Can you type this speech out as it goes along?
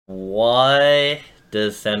Why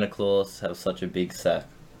does Santa Claus have such a big sack?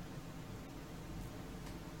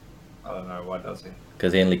 I don't know, why does he?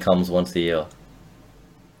 Because he only comes once a year.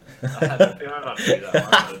 I had a feeling I knew that one,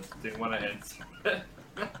 but I didn't want to answer it.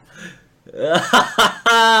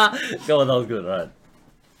 Go on, that was good, alright.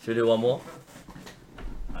 Should we do one more?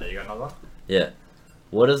 You got another? Yeah.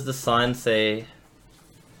 What does the sign say?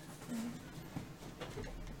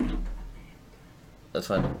 That's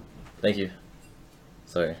fine. Thank you.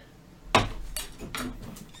 Sorry.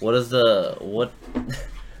 What does the what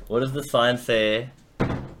does the sign say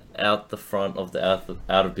out the front of the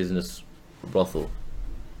out of business brothel?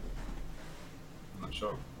 I'm not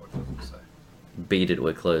sure. What does it say? Beat it,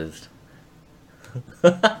 we're closed.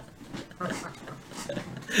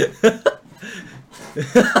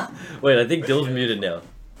 Wait, I think Dill's muted now.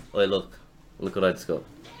 Wait, look what I just got.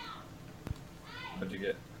 What'd you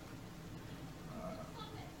get?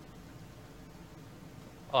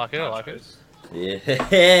 I like it, I like it.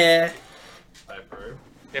 Yeah. I approve.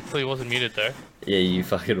 Definitely wasn't muted though. Yeah, you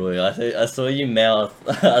fucking were. I saw you mouth.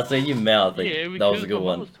 I saw you mouth. Like, Yeah, that was a because good my mum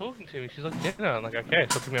one. was talking to me. She's like, yeah, I'm like, okay,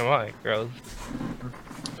 talk to me on mic, girls.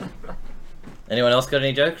 Anyone else got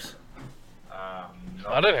any jokes?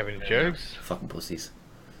 I don't have any jokes. Fucking pussies.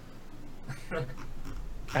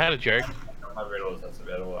 I had a joke, My riddles, that's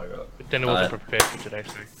about all I got. but then it wasn't prepared for today,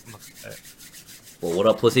 so I'm not gonna say it. Well, what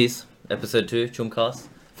up, pussies? Episode 2, Chumcast,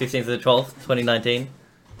 15th to the 12th, 2019.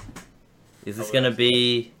 Is this gonna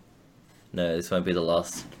be? No, this won't be the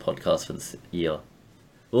last podcast for this year.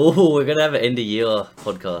 Oh, we're gonna have an end of year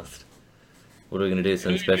podcast. What are we gonna do?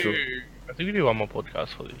 Something special? I think we do one more podcast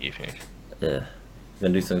for the year finish. Yeah.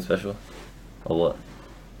 Gonna do something special? Or what?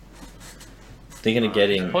 Thinking of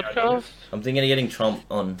getting. Podcast? I'm thinking of getting Trump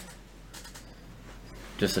on.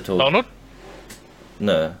 Just to talk. Donald?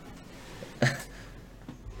 No.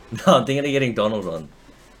 No, I'm thinking of getting Donald on.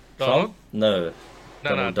 Donald? Trump? No. No,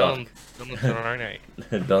 Donald Duck. Donald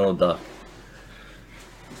Cerrone. Donald Duck.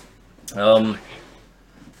 Yeah,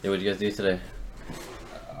 what'd you guys do today?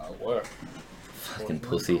 Work. Fucking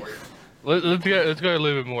pussy. Let's go a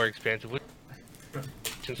little bit more expansive.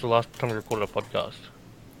 Since the last time we recorded a podcast.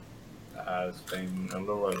 It's been a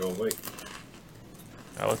little over a week.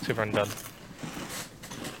 What's everyone done?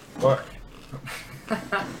 Work.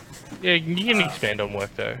 Yeah, you can expand on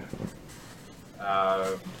work though.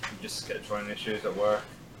 Just scheduling issues at work.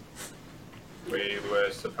 We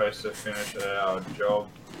were supposed to finish our job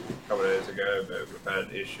a couple of days ago, but we've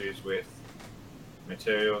had issues with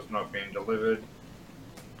materials not being delivered,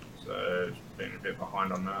 so it's been a bit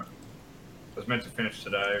behind on that. I was meant to finish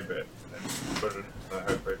today, but then couldn't, so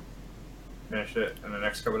hopefully finish it in the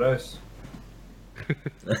next couple of days.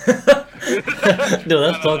 No,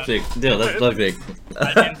 that's toxic. No, that's toxic.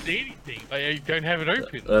 I didn't see anything. I don't have it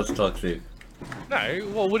open. That's toxic.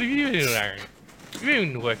 No, well, what have you been doing, Aaron? You've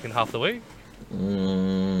been working half the week.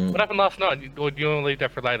 What happened last night? Or do you want to leave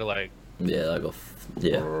that for later, like? Yeah, I got.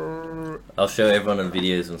 Yeah. I'll show everyone in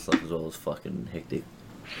videos and stuff as well. It was fucking hectic.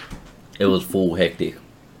 It was full hectic.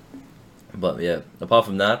 But yeah, apart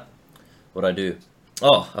from that, what'd I do?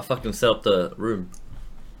 Oh, I fucking set up the room.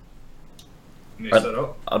 You set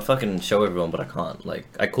up? I'd fucking show everyone, but I can't. Like,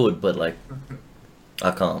 I could, but like,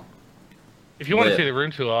 I can't. If you want Yeah. to see the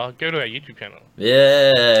room tour, go to our YouTube channel.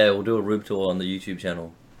 Yeah, we'll do a room tour on the YouTube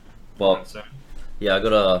channel. Well, So, yeah, I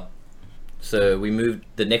got a. So we moved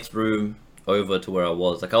the next room over to where I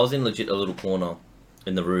was. Like, I was in legit a little corner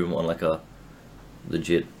in the room on like a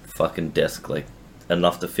legit fucking desk, like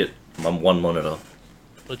enough to fit my one monitor.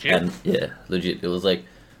 Legit. And yeah, legit. It was like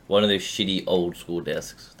one of those shitty old school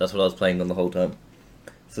desks. That's what I was playing on the whole time.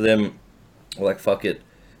 So then, we're like, fuck it.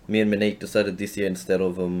 Me and Monique decided this year, instead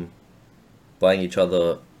of buying each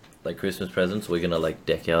other like Christmas presents, we're gonna like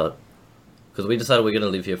deck out. Because we decided we're gonna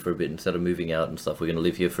live here for a bit instead of moving out and stuff. We're gonna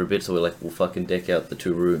live here for a bit, so we're like, we'll fucking deck out the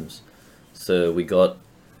 2 rooms. So we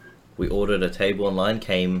ordered a table online.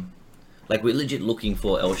 Came, like, we're legit looking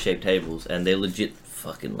for L-shaped tables, and they're legit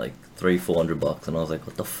fucking like $300-400, and I was like,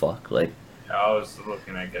 what the fuck, like. I was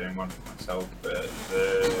looking at getting one for myself, but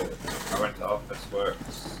I went to Office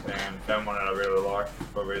Works and found one that I really liked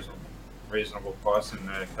for a reasonable price in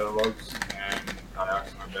their catalogs, and I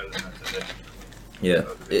asked them about it, and that's it. Yeah, So I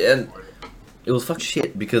was a bit and disappointed. it was fuck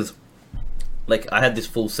shit because, like, I had this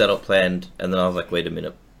full setup planned, and then I was like, wait a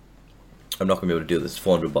minute, I'm not gonna be able to do this.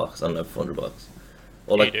 $400. I don't have $400.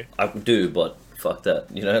 Or Yeah, like, you do. I do, but fuck that.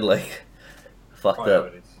 You know, like, fuck I know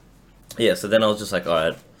that. it is. Yeah. So then I was just like, all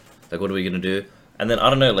right, like, what are we gonna do? And then I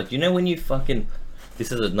don't know, like, you know when you fucking.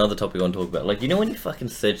 This is another topic I want to talk about. Like, you know when you fucking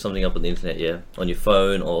search something up on the internet, yeah, on your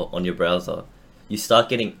phone or on your browser, you start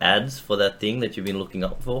getting ads for that thing that you've been looking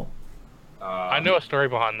up for. I know a story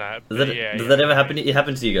behind that. Does but that, yeah, does yeah. that ever happen? It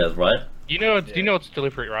happens to you guys, right? You know, you know it's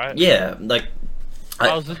deliberate, right? Yeah, like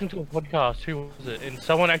I was listening to a podcast. Who was it? And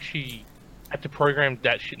someone actually had to program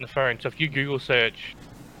that shit in the phone. So if you Google search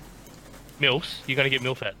MILFs, you're gonna get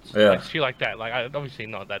MILF ads. Yeah. Like shit like that. Like obviously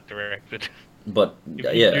not that direct, but but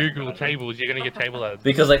if you yeah, Google tables, you're gonna get table ads.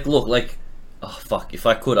 because like look, like oh fuck, if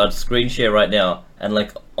I could, I'd screen share right now, and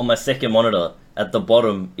like on my second monitor at the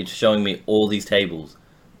bottom, it's showing me all these tables,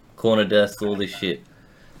 corner desks, all this shit.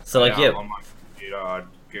 So like yeah, On my computer, I'd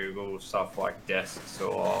Google stuff like desks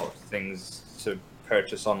or things to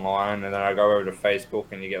purchase online, and then I go over to Facebook,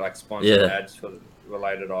 and you get like sponsored Yeah. ads for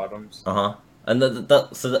related items. And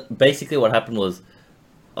basically what happened was,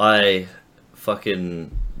 I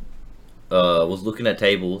fucking was looking at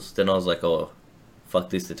tables. Then I was like, oh, fuck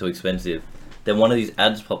this, they're too expensive. Then one of these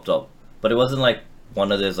ads popped up, but it wasn't like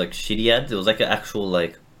one of those like shitty ads. It was like an actual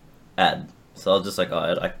like ad. So I was just like, oh,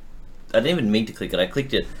 I didn't even mean to click it. I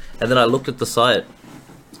clicked it, and then I looked at the site,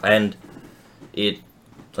 and it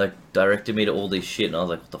like directed me to all this shit, and I was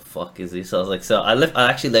like, what the fuck is this? I was like, so I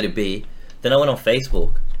actually let it be. Then I went on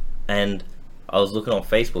Facebook, and I was looking on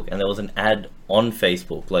Facebook, and there was an ad on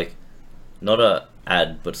Facebook, like not a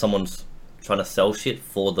ad, but someone's trying to sell shit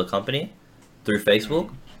for the company through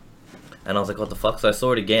Facebook. And I was like, what the fuck? So I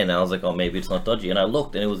saw it again, and I was like, oh, maybe it's not dodgy. And I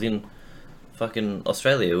looked, and it was in fucking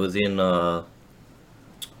Australia. It was in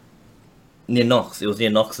near Knox. It was near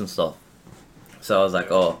Knox and stuff. So I was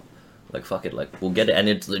like, oh, like fuck it, like we'll get it, and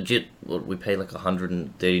it's legit. We paid like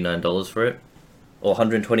 $139 for it, or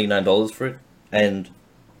 $129 for it, and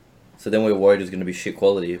so then we were worried it was gonna be shit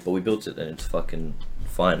quality, but we built it and it's fucking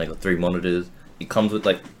fine. I got 3 monitors. It comes with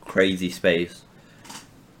like crazy space,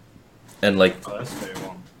 and like Oh, that's very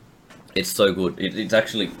one. it's so good. It's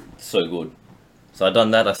actually so good. So I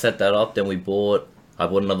done that. I set that up. Then I bought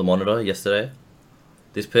another monitor yesterday.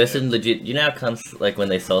 This person legit, you know how cunts, like when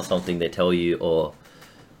they sell something, they tell you, or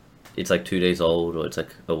it's like 2 days old, or it's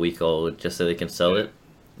like a week old, just so they can sell it.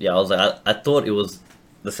 Yeah, I was like, I thought it was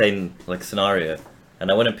the same like scenario,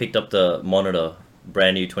 and I went and picked up the monitor,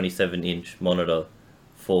 brand new 27-inch monitor,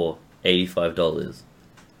 for $85,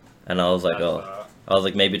 and I was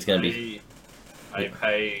like, maybe it's gonna be. I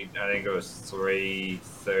paid, I think it was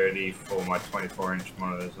 $330 for my 24-inch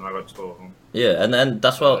monitors, and I got 2 of them. Yeah, and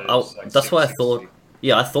that's why that's why I thought.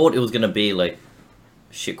 Yeah, I thought it was gonna be like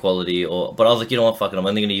shit quality, but I was like, you know what, fuck it, I'm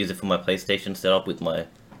only gonna use it for my PlayStation setup with my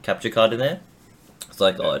capture card in there. It's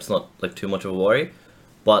like, oh, it's not like too much of a worry.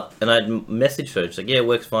 And I'd messaged her, she's like, yeah, it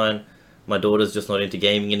works fine. My daughter's just not into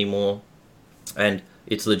gaming anymore, and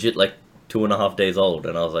it's legit like 2.5 days old.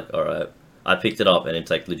 And I was like, all right. I picked it up, and it's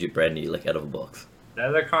like legit brand new, like out of a box.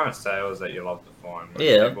 They're the kind of sales that you love to find. When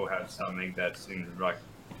Yeah. people have something that's in like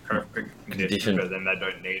perfect condition, but then they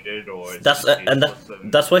don't need it, or it's That's just and useless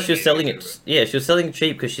that's why she they was need selling to do it. Yeah, she was selling it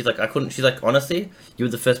cheap because she's like, I couldn't. She's like, honestly, you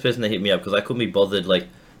were the first person that hit me up because I couldn't be bothered like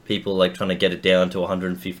people like trying to get it down to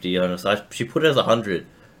 150. And so she put it as 100,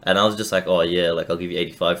 and I was just like, oh yeah, like I'll give you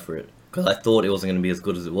 85 for it because I thought it wasn't going to be as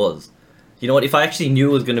good as it was. You know what? If I actually knew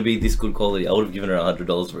it was going to be this good quality, I would have given her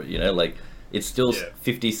 $100 for it. You know, like it's still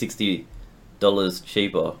 $50, $60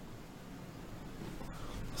 cheaper.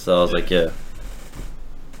 So I was like, yeah.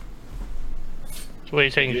 So what you're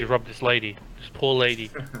saying is you robbed this lady, this poor lady.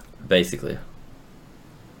 Basically.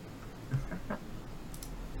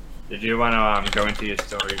 Did you want to go into your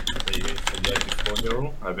story that you said you had before,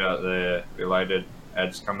 Daryl, about the related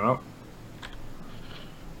ads coming up?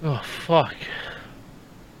 Oh fuck.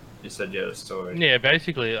 You said you had a story. Yeah,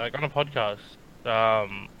 basically, like on a podcast,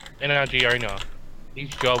 NRG owner, his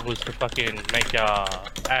job was to fucking make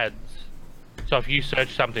ads. So if you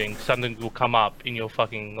search something, something will come up in your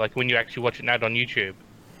fucking, like when you actually watch an ad on YouTube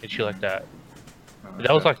and shit like that. But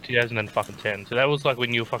that was like 2010. So that was like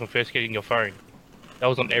when you were fucking first getting your phone. That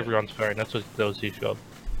was on everyone's phone. That was his job.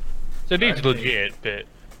 So it is legit, but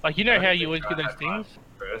like you know how you always get those things.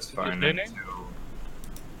 First phone Just until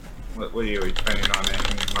what are you?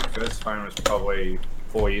 2019. My first phone was probably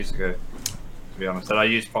 4 years ago, to be honest. That I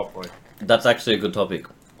used properly. That's actually a good topic.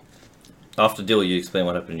 After Dill, you explain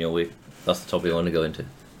what happened in your week. That's the topic I want to go into.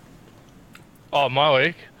 Oh, my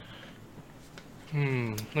week.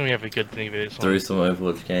 Let me have a good think of this one. Through some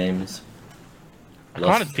Overwatch games. I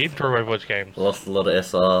kind of did through Overwatch games. Lost a lot of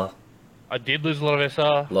SR. I did lose a lot of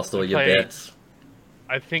SR. Lost all your played- bets.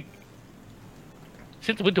 I think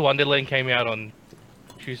since Winter Wonderland came out on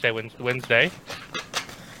Wednesday,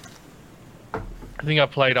 I think I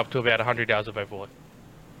played up to about 100 hours of Overwatch.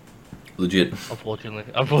 Legit. Unfortunately.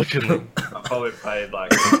 I probably played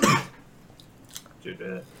like due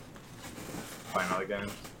to playing other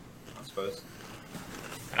games, I suppose.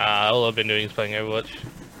 All I've been doing is playing Overwatch.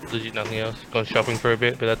 legit nothing else. Gone shopping for a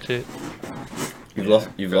bit, but that's it. You've lost.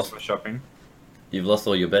 You've lost. Christmas shopping. You've lost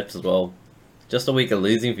all your bets as well. Just a week of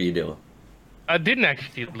losing for you, Dylan. I didn't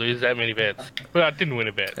actually lose that many bets, but I didn't win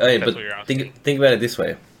a bet. Hey, That's but what you're asking. think about it this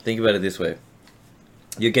way. Think about it this way.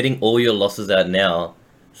 You're getting all your losses out now,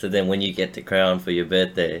 so then when you get to Crown for your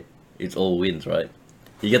birthday, it's all wins, right?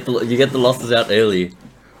 You get the losses out early.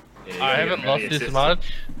 Yeah, I you haven't get lost many this assists.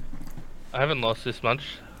 much. I haven't lost this much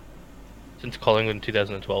since Collingwood in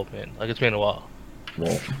 2012, man. Like, it's been a while.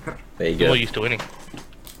 Well, there you I'm more go. used to winning.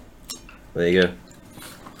 There you go.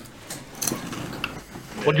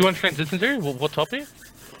 What do you want to transition to? What topic?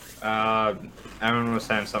 Aaron was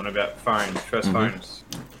saying something about phones, first Mhm. phones.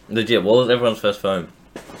 Legit. What was everyone's first phone?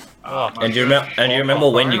 Oh. My And do you first remember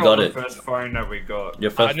phone when you or got the it? First phone that we got.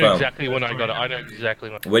 Your I first know phone. exactly when I got it. I know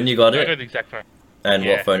exactly When you got I know it, the exact phone. and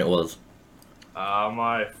Yeah. what phone it was.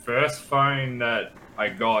 My first phone that I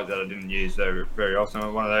got that I didn't use very often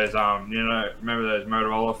was one of those remember those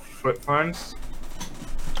Motorola flip phones?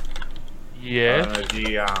 Yeah.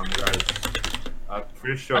 I'm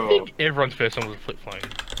pretty sure. I think everyone's first one was a flip phone.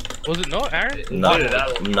 Was it not, Aaron? No,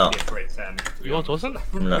 That no. Yours wasn't?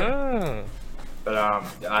 No. Ah. But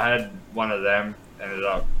I had one of them. Ended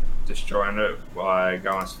up destroying it by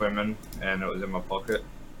going swimming, and it was in my pocket.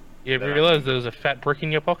 You ever realised there was a fat brick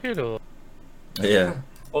in your pocket, or? Yeah.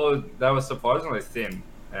 Well, that was surprisingly thin,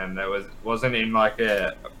 and it wasn't in like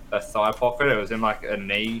a thigh pocket. It was in like a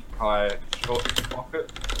knee high short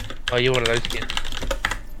pocket. Oh, you're one of those kids.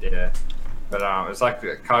 Yeah, but it was like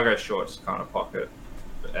a cargo shorts kind of pocket.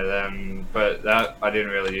 And then, but that I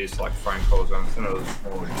didn't really use like phone calls or anything. It was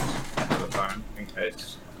more just to have a phone in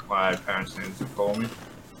case my parents needed to call me.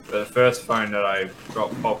 But the first phone that I got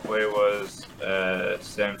properly was a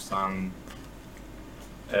Samsung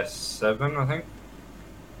S7, I think.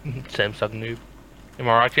 Samsung noob. Am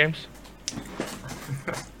I right, James?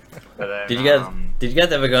 But then, Did you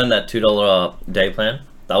guys ever go on that $2 day plan?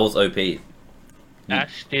 That was OP.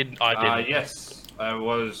 Ash did. I didn't. Yes, I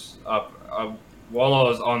was up. While I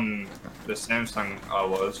was on the Samsung, I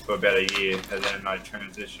was for about a year, and then I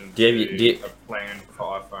transitioned Do you have- to do you- a plan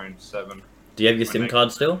for iPhone 7. Do you have your SIM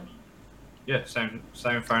card still? Yeah, same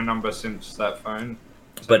phone number since that phone.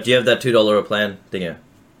 But do you have that $2 a plan thingy?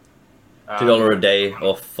 $2 a day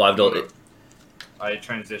or $5? I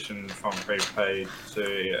transitioned from prepaid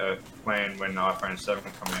to a plan when the iPhone 7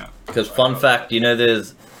 come out. Because fun fact, you know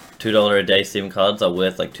there's $2 a day SIM cards are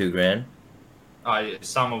worth like $2,000.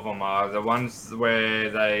 Some of them are. The ones where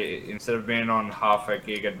they, instead of being on half a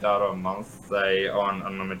gig of data a month, they are on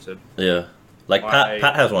unlimited. Yeah. Like My-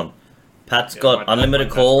 Pat has one. Pat's Yeah, got my unlimited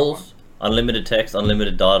dad's got calls, unlimited text,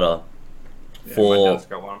 unlimited data. Yeah, For my dad's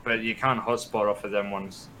got one, but you can't hotspot off of them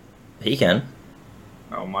ones. he can.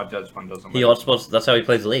 Oh, my dad's one doesn't. He let hotspots. That's how he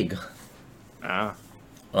plays the league. Ah,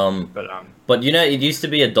 Um, but but you know it used to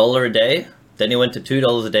be $1 a day. Then it went to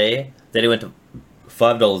 $2 a day. Then it went to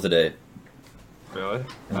 $5 a day. really,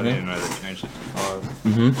 I didn't know they changed it to 5.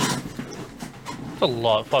 Mm-hmm. It's a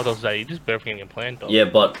lot. $5 a day. You just better in your plan, dog. Yeah,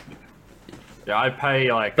 but Yeah, I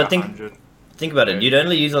pay like But think- 100. think about it. You'd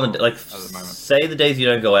only use on the like the moment. say the days you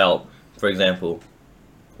don't go out, for example,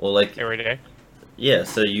 or like Every day. yeah.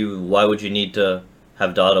 So why would you need to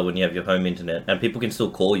have data when you have your home internet and people can still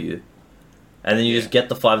call you, and then you just get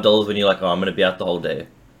the $5 when you're like, oh, I'm gonna be out the whole day.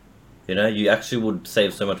 You know, you actually would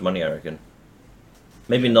save so much money. I reckon.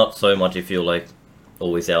 Maybe not so much if you're like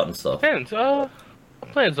always out and stuff. Depends.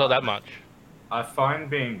 Plan's not that much. I find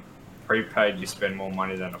being prepaid, you spend more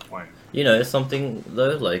money than a plan. You know, something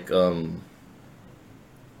though, like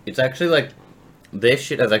it's actually like their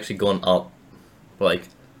shit has actually gone up. Like,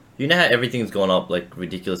 you know how everything's gone up like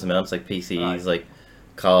ridiculous amounts, like PCs, Right. like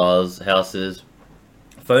cars, houses,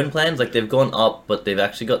 phone plans. Like they've gone up, but they've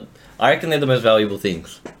actually got. I reckon they're the most valuable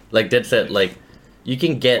things. Like dead set. Like you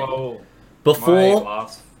can get Well, before.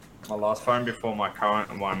 my last phone before my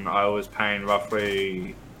current one, I was paying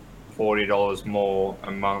roughly $40 more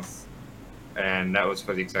a month, and that was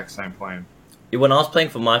for the exact same plan. When I was paying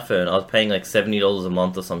for my phone, I was paying like $70 a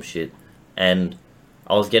month or some shit, and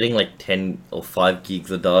I was getting like 10 or 5 gigs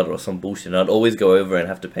of data or some bullshit, and I'd always go over and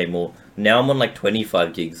have to pay more. Now I'm on like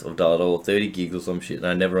 25 gigs of data or 30 gigs or some shit, and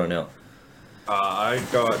I never run out. I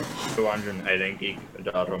got 218 gig of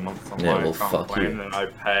data a month on Yeah, my well, current fuck plan, you. and I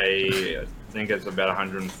pay, I think it's about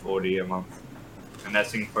 140 a month, and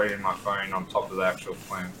that's including my phone on top of the actual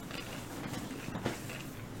plan.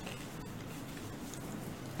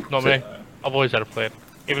 Not me. I've always had a plan.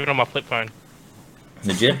 Even on my flip phone.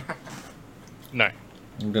 Legit? No.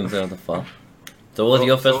 I'm gonna say what the fuck. So what was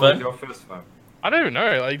your first What was phone? your first phone? I don't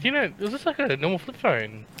know. Like, you know, it was just like a normal flip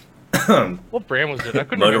phone. What brand was it? I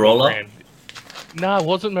couldn't Motorola? remember the brand. No, it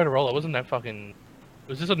wasn't Motorola. It wasn't that fucking. It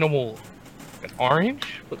was just a normal, an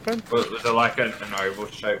orange flip phone. Was it like an oval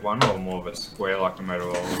shaped one or more of a square like a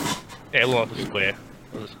Motorola? Yeah, it looked like a square.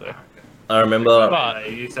 It was a square. I remember. But- They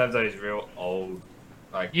used to have those real old,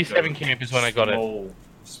 like Year 7 camp is when I got it.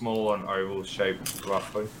 small and oval shaped,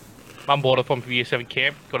 roughly. Mum bought it from year 7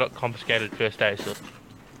 camp. Got it confiscated first day. So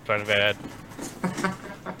phone bad.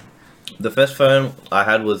 The first phone I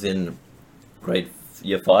had was in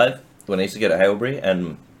year 5 when I used to get at Hailbury,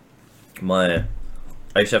 and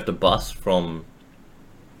I used to have to bus from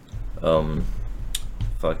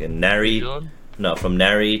fucking Narry. No, from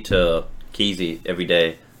Narry to Keezy every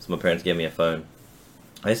day. So my parents gave me a phone.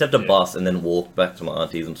 I used to have to bus and then walk back to my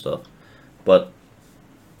aunties and stuff. But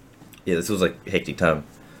yeah, this was like a hectic time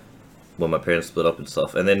when my parents split up and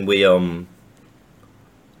stuff. And then we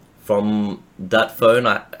from that phone,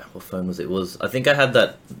 what phone was it? I think I had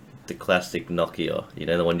the classic Nokia, you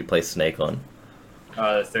know, the one you play Snake on.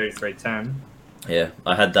 The 3310. Yeah,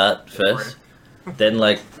 I had that first. Then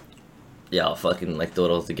like, yeah, I fucking like thought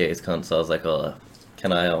I was the gayest cunt, so I was like, oh,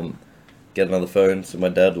 can I get another phone? So my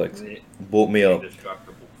dad like bought me a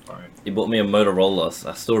Indestructible phone. he bought me a Motorola.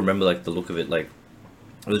 I still remember like the look of it. Like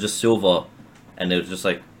it was just silver, and it was just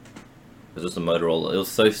like it was just a Motorola. It was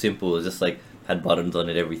so simple. It was just like had buttons on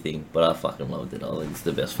it, everything. But I fucking loved it. I was like, it's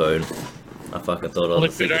the best phone. I fucking thought I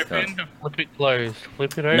was the Flip it sickest cunt. open, flip it closed.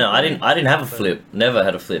 Flip it open. No, I didn't have a flip. Never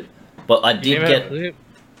had a flip. But I You did never had a get. flip?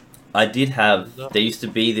 I did have. There used to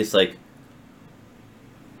be this like.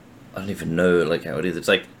 I don't even know like how it is. It's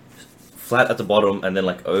like flat at the bottom and then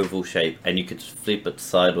like oval shape, and you could flip it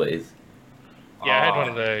sideways. Yeah, I had one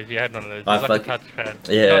of those. You had one of those. It I was like a fucking- touchpad.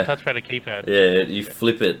 Yeah. Not a touchpad, a keypad. Yeah, you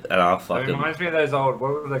flip it, and I It fucking. reminds me of those old,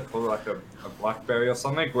 what would they call it, like a BlackBerry or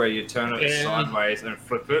something, where you turn it Yeah. sideways and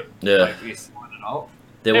flip it. Yeah. Like you slide it up.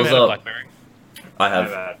 There Never was had a a. BlackBerry. I have.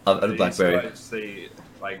 Never. I've had a I used to, BlackBerry. like, see,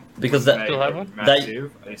 like, Because that- made Still have one?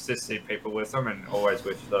 massive. I used to see people with them and always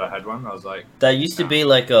wished that I had one. I was like, That used to be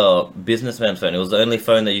like a businessman phone. It was the only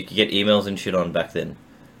phone that you could get emails and shit on back then.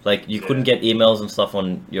 Like you couldn't Yeah. get emails and stuff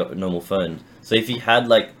on your normal phones. So if you had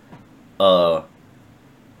like a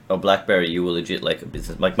BlackBerry, you were legit like a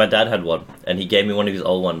business. Like my dad had one, and he gave me one of his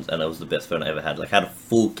old ones, and it was the best phone I ever had. Like had a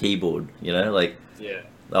full keyboard, you know. Like yeah.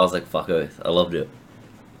 I was like, fuck oath. I loved it.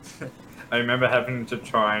 I remember having to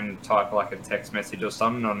try and type like a text message or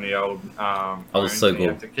something on the old. I was phone, so and You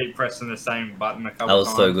good. have to keep pressing the same button a couple I was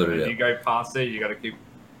times. so good and at if it. you go past it, you got to keep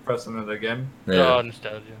pressing it again. Yeah. Oh,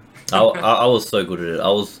 nostalgia. I was so good at it. I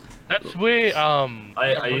was. That's where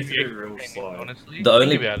I used to be abbreviations real came in, slow. honestly. The Think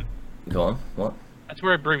only- about it. Go on. What? That's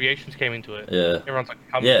where abbreviations came into it. Yeah. Everyone's like,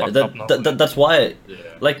 come Yeah. fucked up now. That's why. Yeah.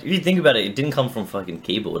 Like, if you think about it, it didn't come from fucking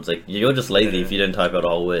keyboards. Like, you're just lazy Yeah. if you don't type out a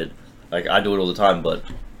whole word. Like, I do it all the time, but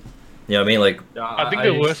you know what I mean? Like, Yeah, I think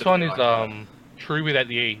the used worst to be one is like that. true without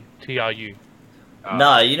the E. TRU.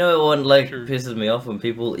 nah, you know what like True. pisses me off when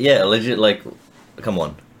people, yeah, legit, like, come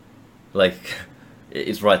on, like,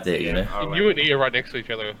 it's right there, you know. Oh, You and E are right next to each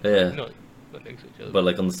other. Yeah. Not next to each other. But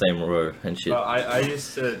like on the same row and shit. I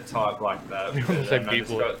used to type like that. You're on the but same then I just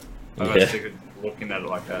keyboard. got Yeah. sick of looking at it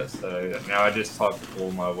like that, so now I just type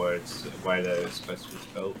all my words the way they're supposed to be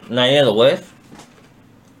spelled. Nah, yeah, the worst.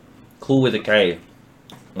 Cool with a K.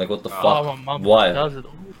 Like, what the Oh, Oh, fuck? my mum Why? does it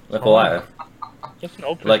all the Like, time. why? That's an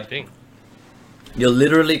old person Like- thing. You're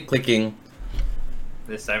literally clicking.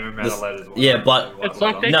 The same amount This- of letters. yeah, but- It's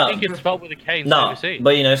like they No. think it's spelled with a K instead No, of a C.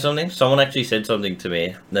 but you know something? Someone actually said something to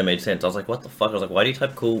me that made sense. I was like, what the fuck? I was like, why do you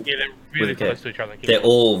type cool? Yeah, they're really a K. close to each other. They're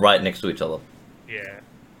all right next to each other. Yeah.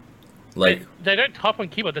 Like, They don't type on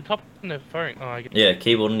keyboard, they type on their phone. Oh, I get yeah,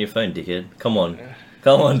 keyboard on your phone, dickhead. Come on.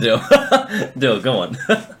 Come on, Dill. Dill, come on.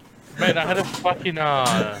 Man, I had a fucking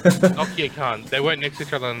Nokia cunt. They weren't next to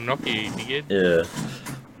each other on a Nokia, you get? Yeah.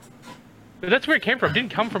 But that's where it came from. It didn't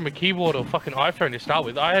come from a keyboard or fucking iPhone to start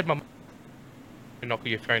with. I had my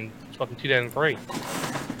Nokia phone fucking 2003.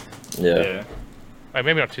 Yeah. Yeah.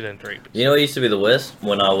 Maybe not 2003, but You know what used to be the worst?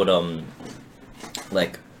 When I would,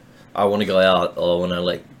 like, I want to go out or I want to,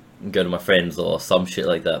 like, go to my friends or some shit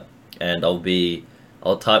like that. And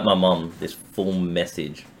I'll type my mum this full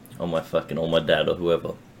message on my dad or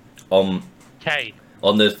whoever. K.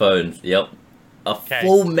 On those phones, yep. A Okay.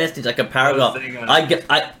 full message, like a paragraph. thing on-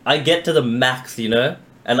 I get to the max, you know?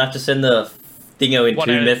 And I have to send the thingo in One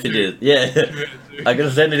two and messages. Yeah. I gotta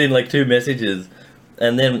send it in like 2 messages.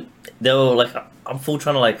 And then they were like, I'm full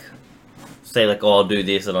trying to like say like, oh, I'll do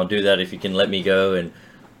this and I'll do that if you can let me go. And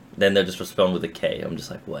then they'll just respond with a K. I'm just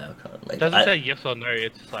like, wow, I can't. Like, It doesn't say yes or no,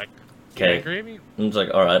 it's just like, you Okay. angry at me? I'm just like,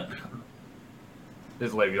 alright.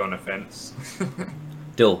 Just leave you on a fence.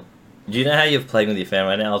 Dill, do you know how you're playing with your fan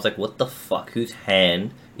right now? I was like, what the fuck? Whose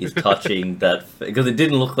hand is touching that, because it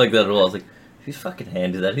didn't look like that at all. I was like, whose fucking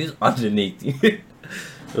hand is that? Who's underneath you?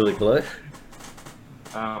 I was like, what?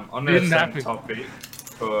 On the Didn't same happen. topic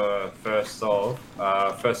for first solve,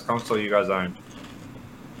 first console you guys owned,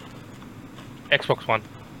 Xbox One.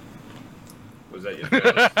 was that your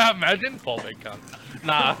first? Imagine Paul big cunt.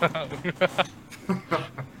 Nah.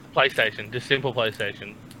 PlayStation, just simple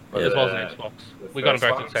PlayStation. Yeah. As well as an Xbox. The We got them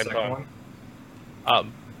first both one, at the same second time.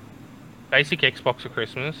 one? Basic Xbox for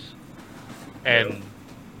Christmas, and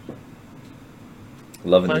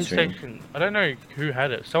Loving the stream. PlayStation. I don't know who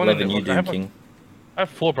had it. Someone. Loving you, I Doom have, King. I have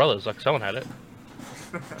 4 brothers. Like someone had it.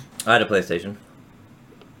 I had a PlayStation.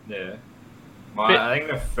 Yeah. But- I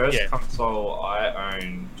think the first yeah. console I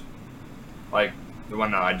owned, like the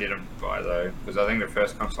one that I didn't buy though, because I think the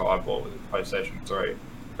first console I bought was a PlayStation 3.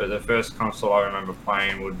 But the first console I remember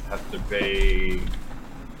playing would have to be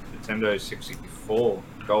Nintendo 64,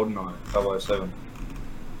 GoldenEye 007.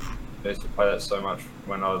 I used to play that so much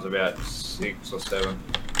when I was about 6 or 7.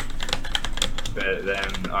 But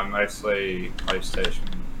then I mostly PlayStation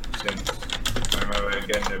since. I remember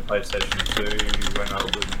getting a PlayStation 2 when I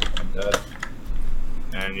was with my dad.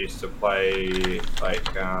 And used to play like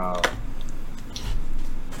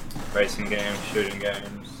racing games, shooting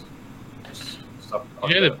games, just stuff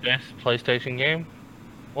like You know the that. best PlayStation game?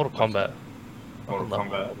 Mortal Kombat. Mortal I love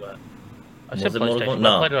Kombat. I Was said it Mortal PlayStation. Kombat? but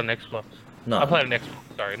No. I played it on Xbox. No. I played it on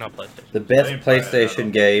Xbox. Sorry, not PlayStation. The best didn't play it at all.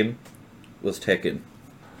 PlayStation game was Tekken.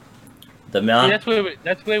 The See, amount.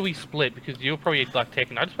 that's where we split because you were probably like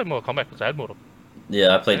Tekken. I just played Mortal Kombat because I had Mortal.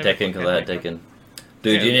 Yeah, I played I never Tekken because I had played Tekken.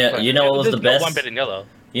 Dude, Yeah, you know what was the there's not best? One better than the other.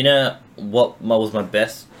 You know what was my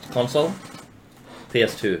best console?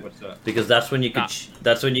 PS2. What's that? Because that's when you could Nah.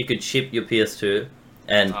 that's when you could ship your PS2,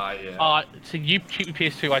 and Ah, yeah. So you chip your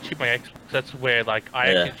PS2, I chip my Xbox. That's where like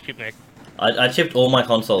I Yeah. actually chip my Xbox. I chipped all my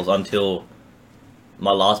consoles until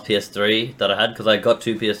my last PS3 that I had, because I got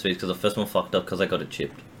 2 PS3s because the first one fucked up because I got it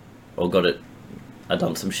chipped, or got it. I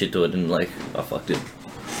done some shit to it and like I fucked it.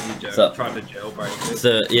 You So- tried to jailbreak it.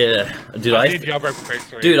 So yeah, dude, I I did jailbreak for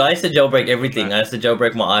PS3. dude, I used to jailbreak everything. I used to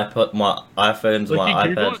jailbreak my iPod, my iPhones, Like, my you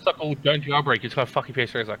Google iPads. it's like, oh, don't jailbreak. It's gonna fuck your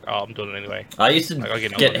PS3. It's like, oh, I'm doing it anyway. I used to Like, I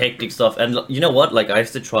get get over it. hectic stuff, and you know what? Like I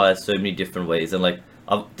used to try so many different ways, and like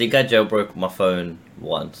I think I jailbroke my phone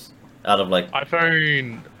once out of like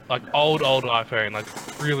iPhone, like old iPhone, like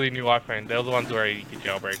really new iPhone. They're the ones where you can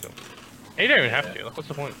jailbreak them. And you don't even have to. Like, what's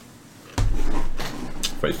the point?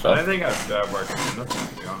 free I don't stuff. think I've jailbroken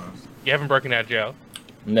nothing, to be honest. You haven't broken out of jail.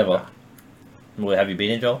 Never. Well, have you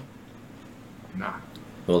been in jail? Nah.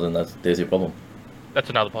 Well, then there's your problem.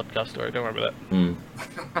 That's another podcast story. Don't worry about Hmm.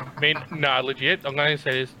 that. I mean, nah, legit. I'm going to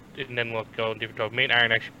say this, and then we'll go on a different topic. Me and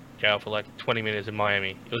Aaron actually went to jail for like 20 minutes in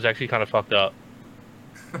Miami. It was actually kind of fucked up.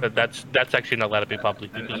 But that's actually not allowed to be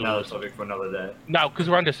public because Another topic for another day. no, because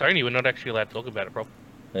we're under Sony. We're not actually allowed to talk about it properly.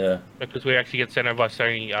 Yeah. Because we actually get sent over by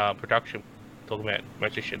Sony production. Talking about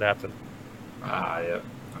most of shit that happened. Ah, yeah.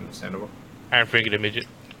 Understandable. Aaron fingered a midget.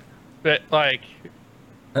 But like,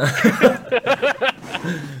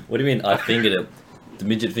 What do you mean? I fingered it. The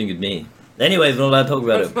midget fingered me. Anyways, we're not allowed to talk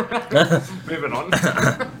about it. Moving on.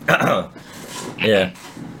 Yeah.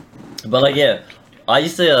 But like, yeah, I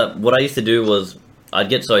used to. What I used to do was I'd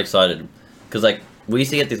get so excited because like we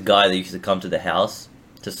used to get this guy that used to come to the house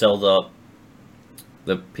to sell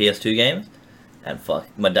the PS2 games, and fuck,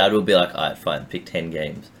 my dad would be like, alright, fine, pick 10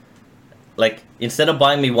 games. Like instead of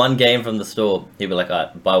buying me one game from the store, he'd be like,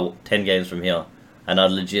 alright, buy 10 games from here, and I'd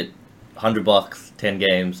legit $100, 10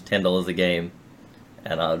 games, $10 a game,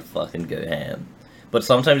 and I'd fucking go ham. But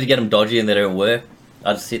sometimes you get them dodgy and they don't work.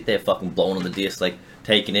 I'd sit there fucking blowing on the disc, like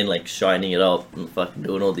taking in, like shining it up and fucking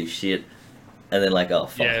doing all this shit, and then like, oh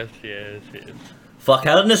fuck, yes. fuck,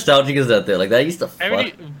 how nostalgic is that? There, like that used to How fuck.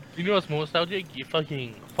 many, you know what's more nostalgic? Your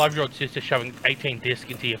fucking 5-year-old sister shoving 18 discs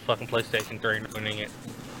into your fucking PlayStation 3 and ruining it.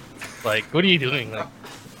 Like, what are you doing? Like,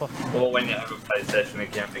 fuck. Or when you have a PlayStation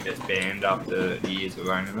account that gets banned after years of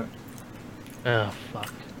owning it. Oh,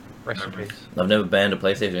 fuck. Rest in Memories. peace. I've never banned a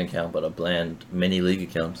PlayStation account, but I've banned many League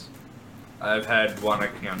accounts. I've had one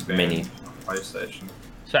account banned Many. on PlayStation.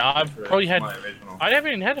 So I've For probably had. my original. I haven't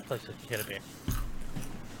even had a PlayStation yet, man.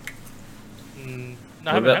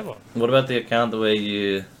 No, I What haven't had about, one. what about the account where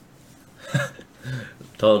you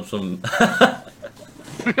told some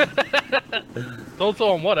It's also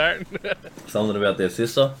on what, Aaron? something about their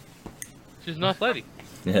sister? She's a nice lady.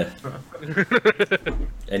 Yeah.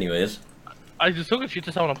 Anyways, I just took a shit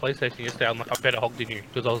to someone on PlayStation yesterday. I'm like, I better hog than you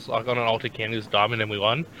because I was like on an Altered Canada's diamond and we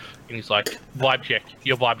won. And he's like, vibe check,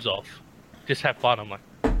 your vibe's off. Just have fun. I'm like,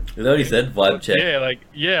 you already said vibe check. yeah, like,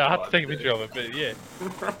 yeah. I had to take a picture of it, but yeah.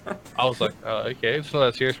 I was like, okay, it's not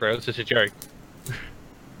that serious, bro. It's just a joke.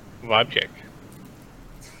 Vibe check.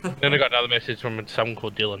 Then I got another message from someone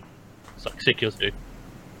called Dylan. It's like, sick yours, dude.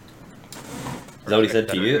 Is that what he said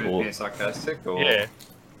to you? Or Being sarcastic, or Yeah.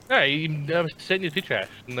 No, he sent you the trash.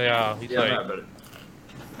 And he's yeah, like, no, but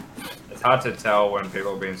it's hard to tell when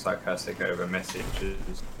people are being sarcastic over messages.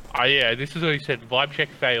 oh yeah, this is what he said. Vibe check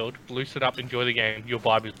failed. Loosen up, enjoy the game. Your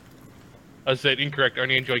vibe is... I said, incorrect,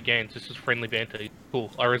 only enjoy games. This is friendly banter.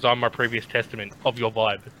 Cool. I resign my previous testament of your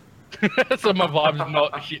vibe. So my vibe's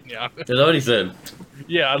not shit now. is that what he said?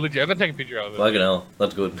 Yeah, I'm gonna take a picture of it. Fucking hell,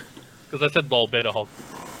 that's good. Because I said lol, better hog.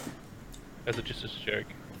 As a just a joke.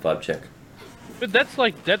 Vibe check. But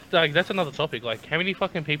that's another topic. Like, how many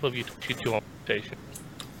fucking people have you shit to on station?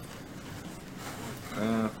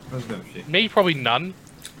 There's no shit. Me, probably none.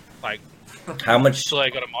 Like, How much? till I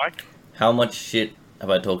got a mic. How much shit have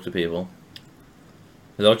I talked to people?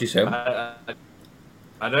 Is that what you said?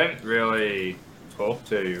 I don't really talk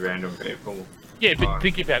to random people. Yeah, but Right.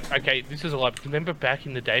 think about, okay, this is a lot. Remember back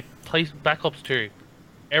in the day, Black Ops 2,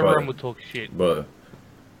 everyone Right. would talk shit. Bro.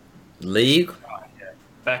 League?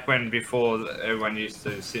 Back when before everyone used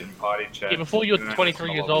to sit and party chat. Yeah, before you're you know,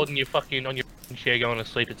 23 years lobby. old and you're fucking on your chair going to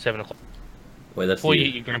sleep at 7 o'clock. Wait, that's Before you you.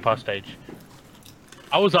 hit your grandpa stage.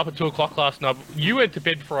 I was up at 2 o'clock last night. You went to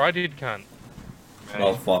bed before I did, cunt.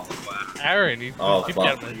 Oh, fuck. Aaron, he's Oh, dipped fuck.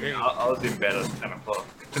 out my I, dream. I was in bed at 10 o'clock.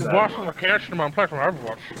 He's watching the couch and I'm playing from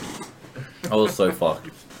Overwatch. I was so fucked.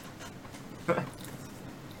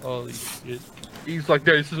 Holy shit. He's like,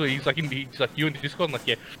 no, this is what he's like, he's like, you in Discord? I'm like,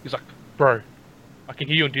 yeah. He's like, bro, I can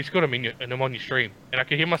hear you on Discord, and I'm on your stream. And I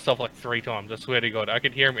could hear myself like 3 times, I swear to God. I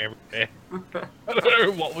could hear him everywhere. I don't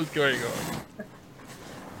know what was going on.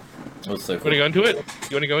 I was so Want to fucked. go into it?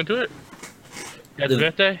 You want to go into it? Dad's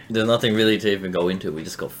birthday? There's nothing really to even go into. We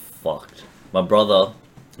just got fucked. My brother,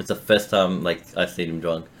 it's the first time like I've seen him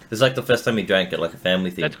drunk. It's like the first time he drank at like a family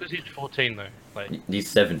thing. That's because he's 14 though. Like, He's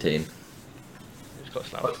 17. he's got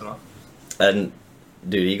snuff. Close enough. And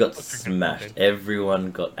dude, he got What's drinking smashed. something?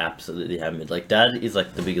 Everyone got absolutely hammered. Like dad is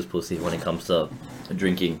like the biggest pussy when it comes to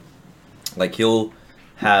drinking. Like he'll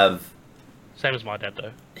have, Same as my dad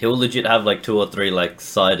though. he'll legit have like 2 or 3 like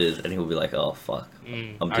ciders, and he'll be like, "Oh fuck,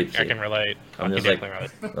 I'm I tipsy." can relate. I I'm can just like, definitely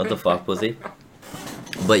relate. what the fuck, pussy?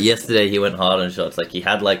 But yesterday he went hard on shots. Like he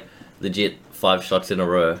had like legit 5 shots in a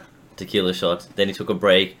row, tequila shots. Then he took a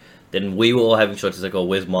break. Then we were all having shots. He's like, "Oh,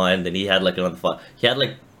 where's mine?" Then he had like another 5. He had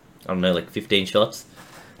like, I don't know, like 15 shots,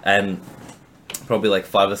 and probably like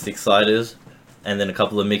 5 or 6 ciders, and then a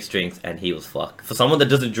couple of mixed drinks. And he was fucked. For someone that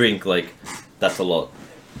doesn't drink, like that's a lot.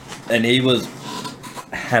 And he was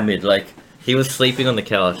hammered. Like he was sleeping on the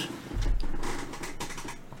couch,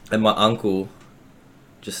 and my uncle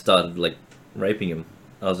just started like raping him.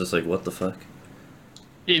 I was just like, what the fuck?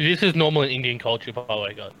 Yeah, this is normal in Indian culture, by the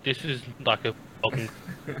way, God. This is like a fucking...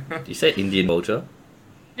 Do you say Indian culture?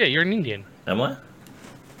 Yeah, you're an Indian. Am I?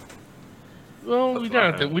 Well, we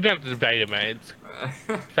don't have to debate it, mate.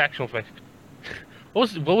 It's factual fact.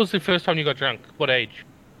 What was the first time you got drunk? What age?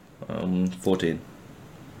 14.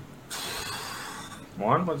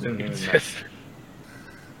 Mine was in It's the just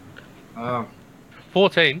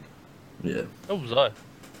 14. Yeah. What was I?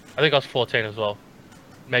 I think I was 14 as well.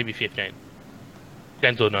 Maybe 15.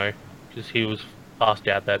 Depends or no, because he was passed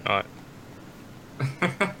out that night.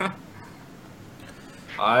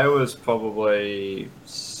 I was probably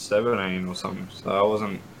 17 or something, so I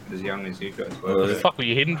wasn't as young as you guys were. Oh, The yeah. fuck were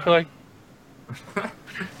you hidden for like?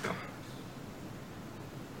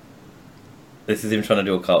 This is him trying to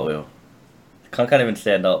do a cartwheel. Can't even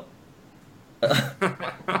stand up. I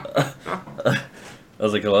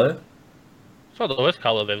was like, hello? It's not the worst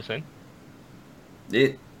colour I've ever seen.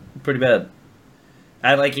 It pretty bad.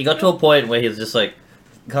 And like he got to a point where he was just like,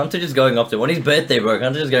 Hunter just going up to him on his birthday, bro.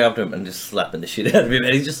 Hunter just going up to him and just slapping the shit out of him,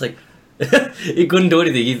 and he's just like, he couldn't do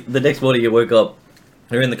anything. The next morning he woke up,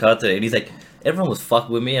 we were in the car today, and he's like, everyone was fucked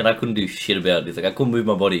with me, and I couldn't do shit about it. He's like, I couldn't move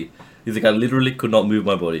my body. He's like, I literally could not move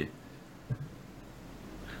my body.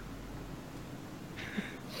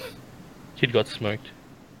 Kid got smoked.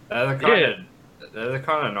 They're the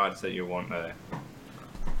kind of nights that you want there.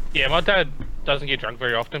 Yeah, my dad doesn't get drunk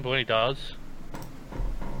very often, but when he does,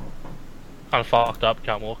 kind of fucked up,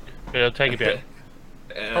 can't walk. It'll take about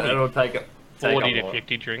Probably It'll take a 40 to lot.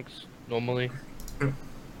 50 drinks normally.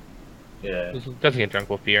 Yeah. Doesn't get drunk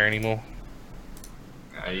with beer anymore.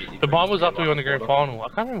 But mine was after we won the grand final. I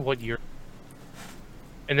can't remember what year.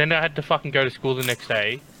 And then I had to fucking go to school the next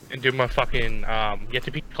day and do my fucking, you have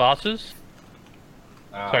to pick classes.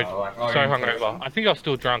 So hungover. I think I was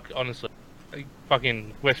still drunk, honestly. Like,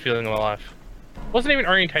 fucking worst feeling of my life. Wasn't even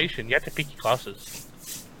orientation, you had to pick your classes.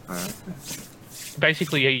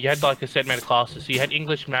 Basically, you had like a set amount of classes. So you had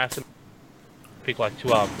English, maths, and pick like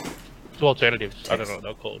 2 Two alternatives. I don't know what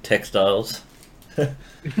they're called. Textiles.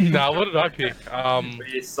 Nah, what did I pick?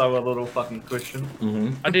 You sew a little fucking cushion.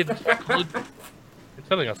 Mm-hmm. I did. It's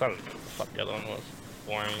something else. I don't know what the fuck the other one was.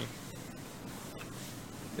 Boring.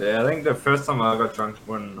 Yeah, I think the first time I got drunk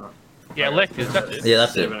when. Yeah, electives. That's it. Yeah,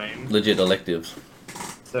 that's 17. it. Legit electives.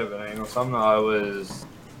 17 or something. I was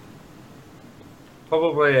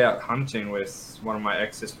probably out hunting with one of my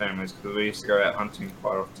ex's families because we used to go out hunting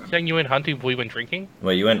quite often. Saying you went hunting before you went drinking?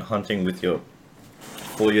 Wait, you went hunting with your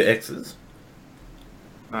exes?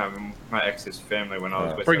 My ex's family when I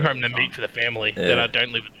was with Bring her home the at meat for the family. Yeah. Then I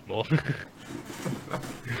don't live anymore.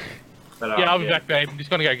 But, Yeah, I'll be back, babe. I'm just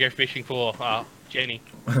gonna go fishing for Jenny.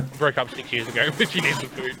 Broke up 6 years ago, but she needs some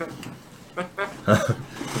food.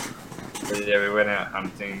 But yeah, we went out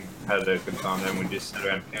hunting, had a good time. Then we just sat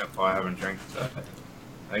around a campfire having drinks. So I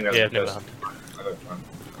think that's Yeah, the I've never first hunted. time I got drunk.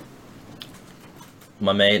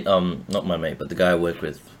 My mate, not my mate, but the guy I work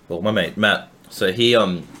with. Well, my mate, Matt. So he,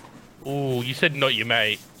 Ooh, you said not your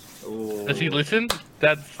mate. Ooh. Does he listen?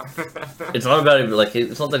 That's. it's not about him, like,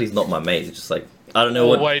 it's not that he's not my mate, it's just like, I don't know Oh,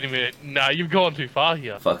 what. wait a minute. Nah, you've gone too far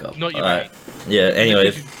here. Fuck up. Not your Alright. Yeah,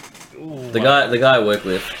 anyways, Ooh, the guy I work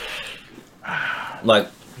with, like,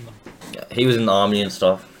 he was in the army and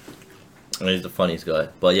stuff, and he's the funniest guy.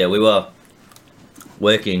 But yeah, we were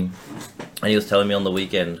working, and he was telling me on the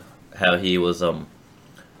weekend how he went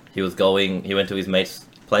to his mate's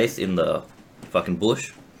place in the fucking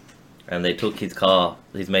bush, and they took his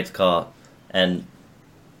mate's car, and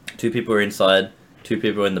 2 people were inside, 2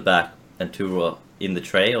 people were in the back, and 2 were in the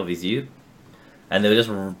tray of his ute, and they were just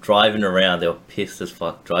driving around. They were pissed as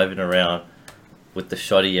fuck, driving around with the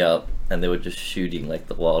shotty out, and they were just shooting like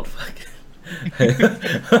the wild fucking. They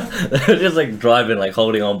were just like driving, like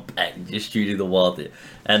holding on back, just shooting the wild thing,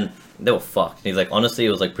 and they were fucked. And he's like, honestly, it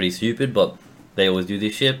was like pretty stupid, but they always do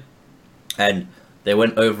this shit. And they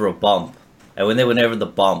went over a bump, and when they went over the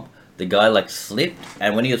bump, the guy like slipped,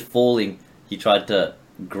 and when he was falling, he tried to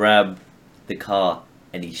grab the car,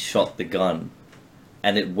 and he shot the gun,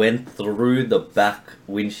 and it went through the back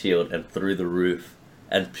windshield and through the roof,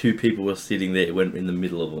 and 2 people were sitting there. It went in the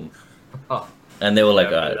middle of them, Oh, and they were like,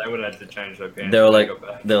 yeah, alright. they would have had to change their pants. They were when like,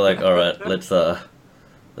 got back. alright,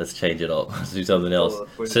 let's change it up, let's do something else.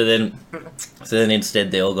 So then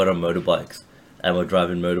instead they all got on motorbikes, and were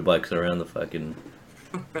driving motorbikes around the fucking.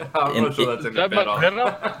 I'm in- not sure that's Is any that much better.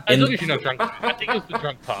 better? As long as you're not drunk. I think it was the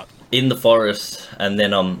drunk part. In the forest, and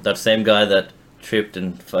then that same guy that tripped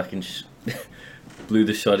and fucking blew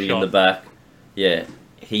the shotty in the Shot. back, yeah,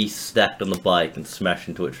 he stacked on the bike and smashed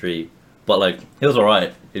into a tree. But like, he was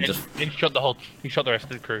alright. He just And he shot the rest of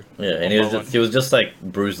the crew. yeah, and he was just like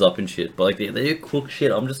bruised up and shit. But like they do cook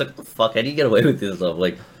shit. I'm just like, what the fuck? How do you get away with this stuff?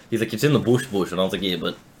 Like, he's like, it's in the bush, and I was like, yeah,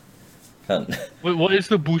 but can't. Wait, what is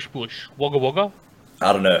the bush? Wagga Wagga?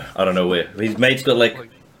 I don't know where. His mate's got like,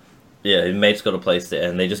 yeah, his mate's got a place there,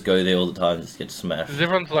 and they just go there all the time, just get smashed. Because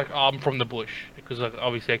everyone's like, I'm from the bush. Because like,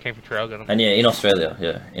 obviously I came from Trailgun. And yeah, in Australia,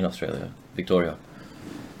 Victoria.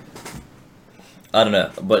 I don't know,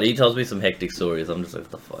 but he tells me some hectic stories. I'm just like,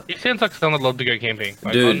 what the fuck? It sounds like someone would love to go camping.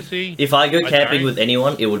 Like, Dude, honestly, if I go I camping don't. with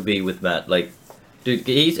anyone, it would be with Matt. Like, dude,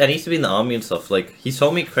 he used to be in the army and stuff. Like, he's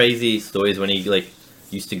told me crazy stories when he like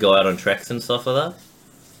used to go out on treks and stuff like that.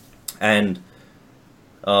 And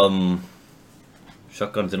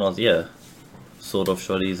shotguns and all, yeah, sort of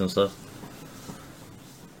shotties and stuff.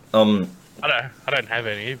 I don't have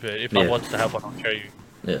any, but if I Yeah. want to have one, I'll show you.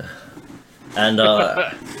 Yeah, and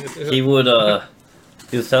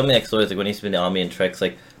he was telling me like stories like when he used to be in the army and treks,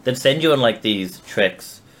 like they'd send you on like these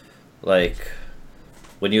treks, like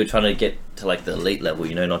when you were trying to get to like the elite level,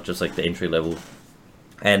 you know, not just like the entry level,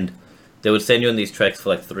 and they would send you on these treks for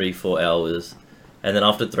like 3-4 hours, and then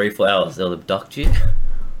after 3-4 hours they'll abduct you,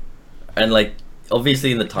 and like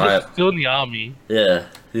obviously in the time, You're still in the army. yeah,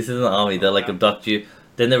 this is in the army, they'll like abduct you,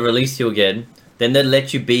 then they release you again, then they'll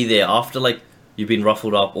let you be there after like you've been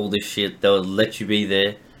ruffled up, all this shit, they'll let you be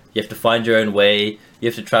there. You have to find your own way. You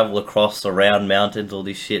have to travel across, around mountains, all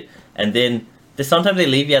this shit. And then sometimes they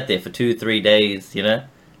leave you out there for 2-3 days, you know?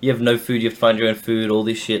 You have no food, you have to find your own food, all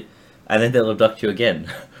this shit. And then they'll abduct you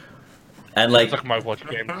again. And It's like, like my watch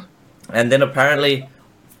games. and then apparently,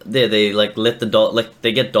 they like let the dog, like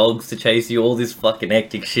they get dogs to chase you, all this fucking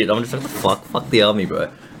hectic shit. I'm just like, what the fuck the army, bro.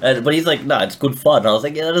 But he's like, nah, it's good fun. I was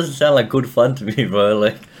like, yeah, that doesn't sound like good fun to me, bro.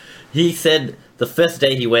 Like, he said the first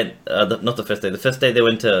day he went, the first day they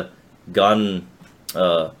went to gun,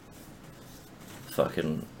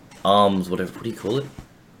 fucking arms, whatever, what do you call it?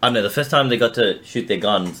 I don't know, the first time they got to shoot their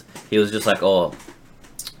guns, he was just like, oh,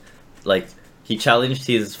 like, he challenged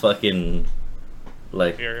his fucking,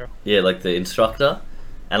 like, Area. yeah, like the instructor,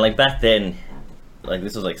 and like back then, like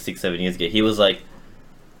this was like 6-7 years ago. He was like,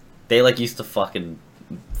 they like used to fucking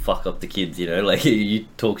fuck up the kids, you know, like you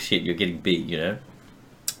talk shit, you're getting beat, you know.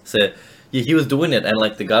 So yeah, he was doing it, and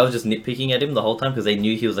like the guy was just nitpicking at him the whole time because they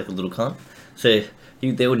knew he was like a little cunt. So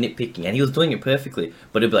they were nitpicking, and he was doing it perfectly.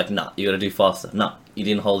 But he'd be like, "Nah, you gotta do faster. Nah, you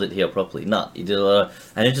didn't hold it here properly. Nah, you did,"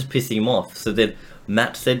 and it just pissing him off. So then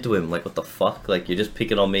Matt said to him, like, "What the fuck? Like, you're just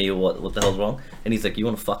picking on me. What the hell's wrong?" And he's like, "You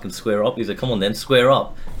want to fucking square up?" He's like, "Come on, then square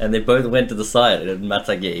up." And they both went to the side, and Matt's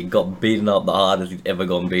like, "Yeah, he got beaten up the hardest he's ever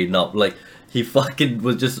gotten beaten up. Like, he fucking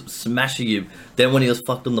was just smashing him. Then when he was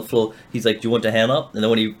fucked on the floor, he's like, "Do you want a hand up?" And then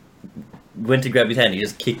when he went to grab his hand, he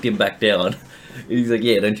just kicked him back down. And he's like,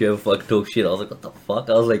 "Yeah, don't you ever fucking talk shit." I was like, "What the fuck?"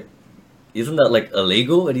 I was like, "Isn't that like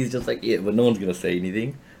illegal?" And he's just like, "Yeah, but no one's gonna say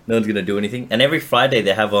anything. No one's gonna do anything." And every Friday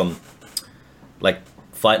they have like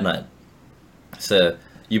fight night. So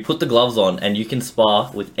you put the gloves on and you can spar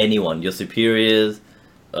with anyone, your superiors,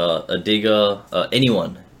 a digger,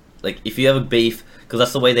 anyone. Like if you have a beef, because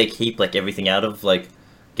that's the way they keep like everything out of like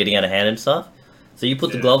getting out of hand and stuff. So you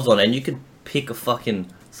put the gloves on and you can pick a fucking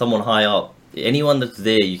someone high up, anyone that's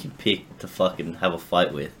there you can pick to fucking have a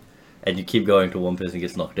fight with, and you keep going till one person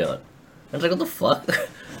gets knocked out. I was like, what the fuck?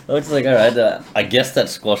 I was like, alright, I guess that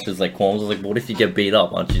squashes like qualms. I was like, what if you get beat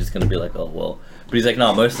up? Aren't you just gonna be like, oh well? But he's like,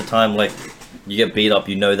 no, most of the time, like, you get beat up,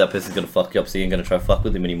 you know that person's gonna fuck you up, so you ain't gonna try to fuck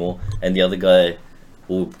with him anymore. And the other guy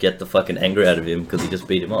will get the fucking anger out of him because he just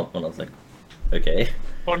beat him up. And I was like, okay.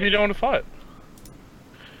 What if you don't want to fight?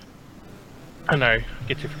 I know,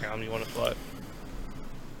 get you from you want to fight.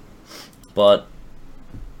 But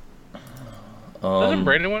doesn't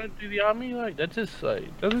Brandon want to do the army? Like, that just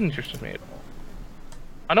like doesn't interest me at all.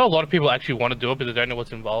 I know a lot of people actually want to do it, but they don't know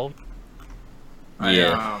what's involved.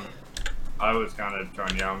 Yeah. I was gonna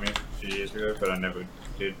join the army a few years ago, but I never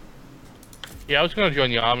did. Yeah, I was gonna join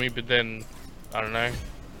the army, but then I don't know.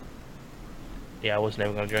 Yeah, I was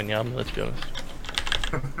never gonna join the army. Let's be honest.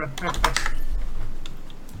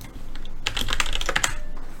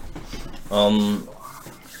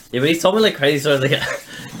 Yeah, but he's told me like crazy stories. Like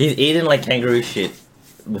he's eaten like kangaroo shit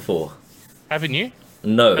before. Haven't you?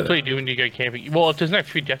 No. That's what you do when you go camping. Well, if there's no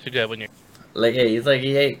food, you have to do that when you. Like, yeah, he's like,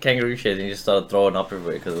 he ate kangaroo shit and he just started throwing up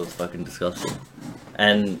everywhere because it was fucking disgusting.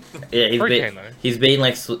 And yeah, he's been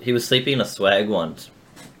like, he was sleeping in a swag once,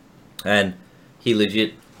 and he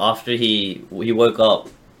legit after he woke up,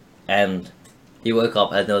 and there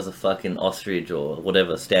was a fucking ostrich or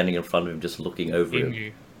whatever standing in front of him, just looking over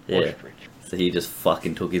him. Yeah. Ostrich. So he just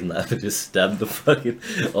fucking took his knife and just stabbed the fucking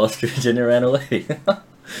ostrich and it ran away. I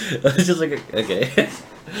was just like, okay.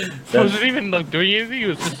 He wasn't even like doing anything, he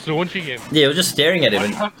was just launching him. Yeah, he was just staring at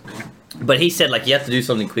him. But he said like you have to do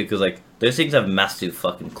something quick because like those things have massive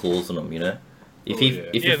fucking claws on them, you know? If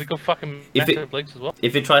they got fucking massive legs as well.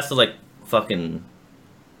 If it tries to like fucking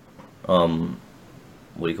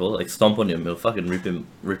what do you call it? Like stomp on him, it'll fucking rip him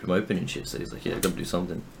open and shit. So he's like, yeah, I gotta do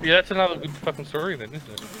something. Yeah, that's another good fucking story then, isn't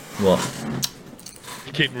it? What?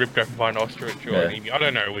 Getting ripped open by an ostrich or an emu. I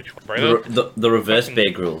don't know which one, bro. The reverse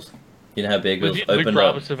Bear Grylls. You know how Bear Grylls opened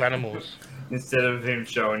up? Of animals. Instead of him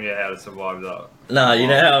showing you how to survive that. Nah, you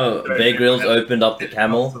know how Bear Grylls opened up the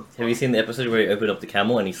camel? Have you seen the episode where he opened up the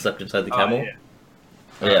camel and he slept inside the camel? Yeah.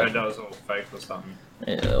 I heard that was all fake or something.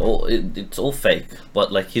 Yeah, it's all fake.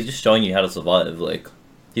 But like, he's just showing you how to survive. Like,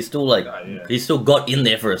 he's still like, he still got in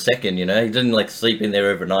there for a second, you know? He didn't like sleep in there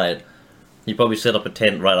overnight. He probably set up a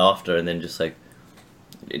tent right after and then just like,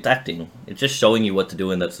 it's acting. It's just showing you what to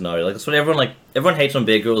do in that scenario. Like, that's what everyone hates on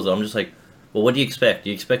Bear Grylls. I'm just like, well, what do you expect?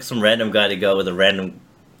 You expect some random guy to go with a random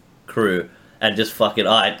crew and just fucking,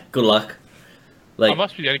 alright, good luck. Like, I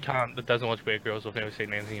must be the only cunt that doesn't watch Bear Grylls or I've never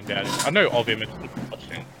seen anything about it. I know of him and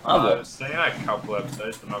watched him. I've seen a couple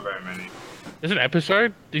episodes, but not very many. There's an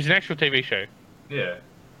episode? There's an actual TV show. Yeah.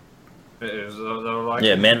 It was, they were like,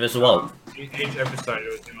 yeah, Man vs. Wild. Each episode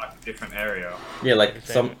it was in like a different area. Yeah, like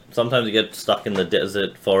sometimes you get stuck in the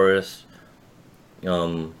desert, forest,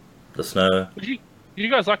 the snow. You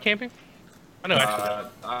guys like camping? I know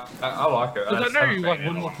actually. I like it. Because I know like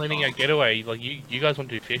when we're planning our getaway, like you guys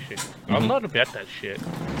want to do fishing. I'm not about that shit.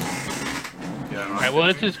 Yeah. Okay, well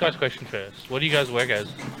let's do this guy's question first. What do you guys work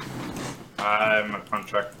as? I'm a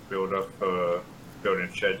contract builder for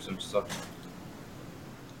building sheds and stuff.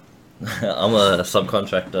 I'm a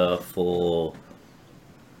subcontractor for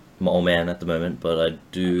my old man at the moment, but I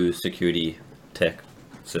do security tech.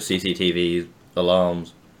 So CCTV,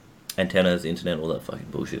 alarms, antennas, internet, all that fucking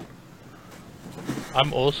bullshit.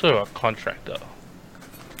 I'm also a contractor.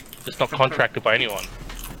 Just not contracted by anyone.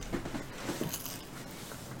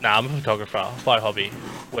 Nah, I'm a photographer by hobby.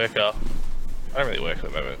 Worker. I don't really work at the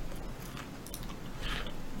moment.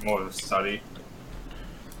 More of a study.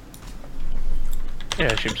 Yeah,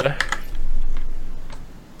 I assume so.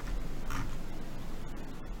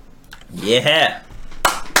 Yeah.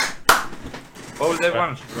 What was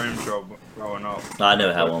everyone's dream job growing up? I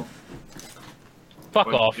never had one. Fuck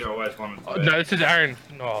What off. did you always wanted to be? No, this is Aaron.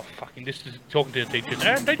 Oh, fucking, this is talking to the teachers.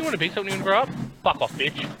 Aaron, don't you want to be something when you grow up? Fuck off,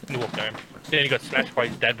 bitch. And he walked home. Then he got smashed by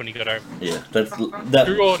his dad when he got home. Yeah, that's True that.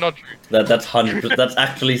 or not true? That's 100%. That's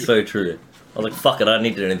actually so true. I was like, fuck it, I don't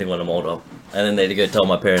need to do anything when I'm older. And then they had to go tell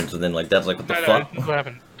my parents, and then like that's like, what the No, fuck? this is what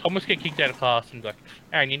happened. Thomas get kicked out of class and like,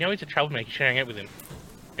 Aaron, you know he's a troublemaker. You should hang out with him.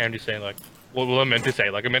 Aaron just saying like, what I meant to say?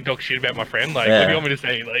 Like, I meant to talk shit about my friend. Like, what Yeah. do you want me to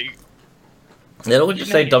say? Like, They don't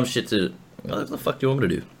just say dumb shit to. What the fuck do you want me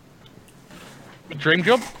to do? dream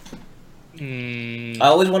job? I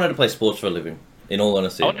always wanted to play sports for a living. In all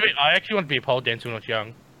honesty. I actually want to be a pole dancer when I was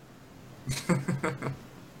young.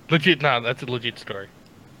 Legit, no, that's a legit story.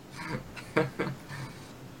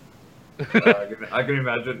 I can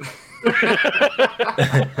imagine.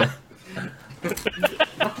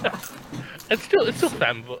 It's still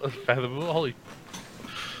fathomable. Holy.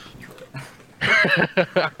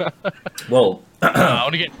 Well, I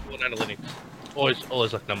want to get more analytics.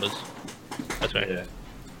 Always like numbers. That's me. Yeah.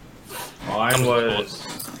 Mine was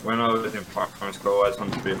when I was in primary school. I always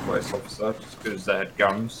wanted to be a police officer just because they had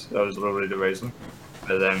guns. That was literally the reason.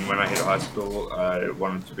 But then when I hit high school, I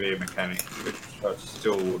wanted to be a mechanic, which I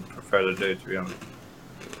still would prefer to do, to be honest.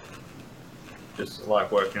 Just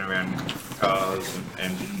like working around cars and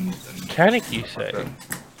engines and. Mechanic, you say? that.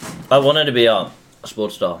 I wanted to be a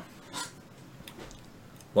sports star.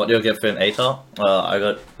 What do you get for an ATAR? I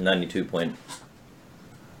got 92.1.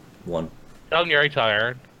 Tell them your ATAR,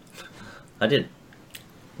 Aaron. I did.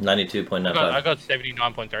 92.95. I got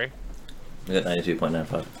 79.3. I got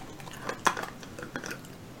 92.95.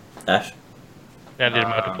 Ash? Then I did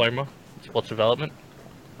my diploma, sports development.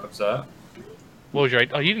 What's that? What was your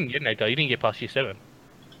ATAR? Oh, you didn't get an ATAR. You didn't get past year 7.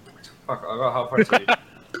 Fuck, I got halfway to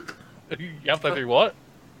You have to do what?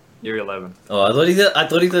 year 11. Oh, I thought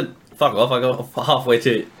he said, fuck off, I got halfway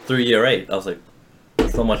through year 8. I was like,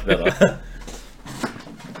 so much better.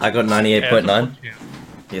 I got 98.9. Yeah.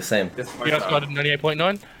 Yeah, same. This You guys got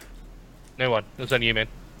 98.9? No one. It was only you, man.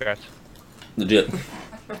 Congrats. Legit.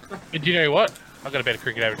 But do you know what? I got a better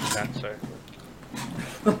cricket average than that, so.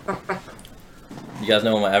 You guys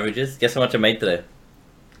know what my average is? Guess how much I made today?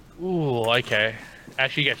 Ooh, okay.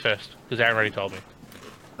 Actually, you get first, because Aaron already told me.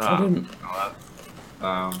 I didn't.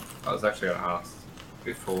 I was actually going to ask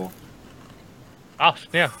before. Ask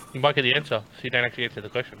now. You might get the answer, so you don't actually answer the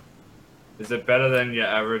question. Is it better than your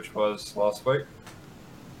average was last week?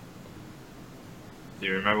 Do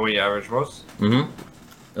you remember what your average was? Mm-hmm.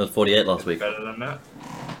 It was 48 last week. Better than that?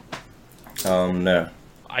 No.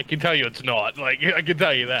 I can tell you it's not. Like, I can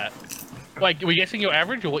tell you that. Like, are we guessing your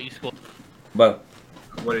average or what you scored? But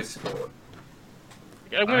What he scored?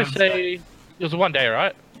 I'm gonna say it was one day,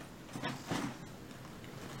 right?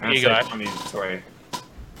 I'm You gonna go. say 23.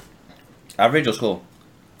 average or score?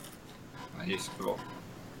 You score.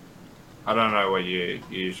 I don't know what you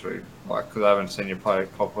usually like because I haven't seen you play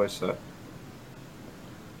properly. So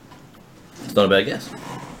It's not a bad guess.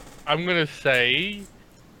 I'm gonna say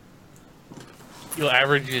your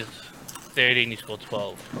average is 30 and you scored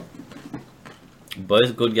 12.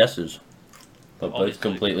 Both good guesses. But both Obviously.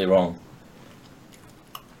 completely wrong.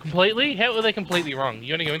 Completely? How are they completely wrong?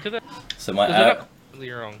 You wanna go into that? So my 'Cause they're not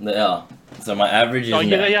completely wrong. they are. So my average is Oh,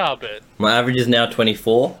 yeah, now, they are, but my average is now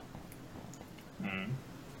 24.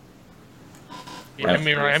 yeah, Right. how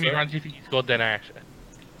many runs do you think you scored then, Ash?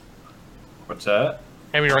 what's that?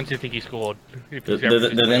 How many runs do you think you scored? If There's, his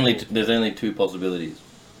average is only 24? there's only two possibilities.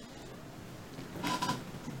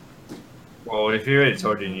 Well, if you already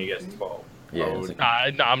told you, and you get 12. Yeah, I it's would-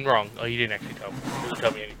 like- No, I'm wrong. Oh, you didn't actually tell me. You didn't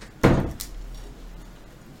tell me anything.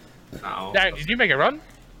 No. Darren, did you make a run?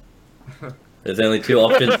 There's only two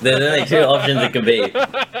options. There's only two options it can be.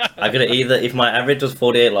 I could have either, if my average was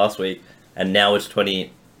 48 last week, and now it's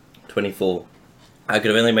 24, I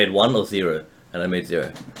could have only made 1 or 0, and I made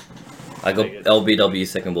 0. I got LBW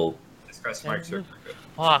second ball. This guy smokes your cricket.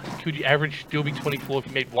 Fuck, could your average still be 24 if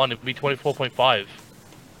you made 1? It would be 24.5.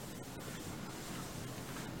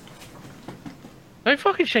 Don't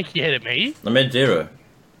fucking shake your head at me. I made 0.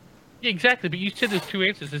 Yeah, exactly, but you said there's two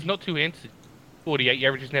answers. There's not two answers. 48, your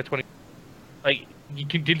average is now 20. Like,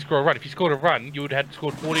 didn't score a run. If you scored a run, you would have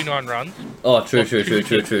scored 49 runs. Oh, true.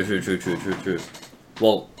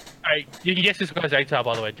 Well, Hey, you can guess this guy's ATAR,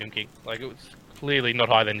 by the way, Jim King. Like, it was clearly not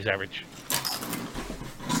higher than his average.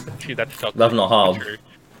 Shit, that's toxic. that's not hard. True.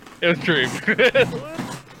 It was true.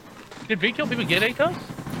 Did VTEL people get ATARs?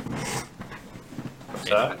 What's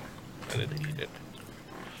that? I don't think he did.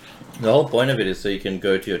 The whole point of it is so you can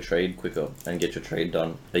go to your trade quicker and get your trade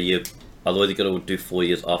done a year. Otherwise, you gotta do 4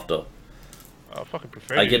 years after. I fucking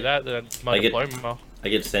prefer I to do get- that than my I get- diploma. I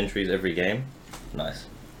get centuries every game. Nice.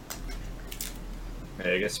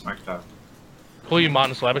 Yeah, you get smoked up. Call you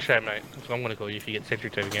Martin Slabbersham, mate. That's what I'm gonna call you if you get century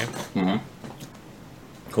to the game.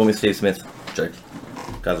 Mm-hmm. Call me Steve Smith. Joke.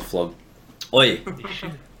 Guy's a flog. Oi,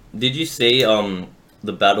 did you see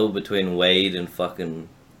the battle between Wade and fucking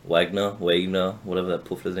Wagner, whatever that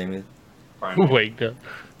puffer's name is? Wagner.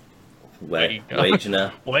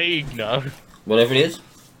 Wagner, Wagner. whatever it is.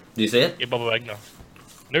 Do you see it? Yeah, Bobby Wagner.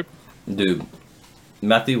 Nope. Dude,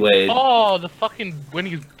 Matthew Wade. Oh, the fucking when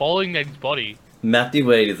he's bowling at his body. Matthew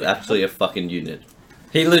Wade is actually a fucking unit.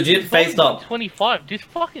 He legit faced up. 25. Just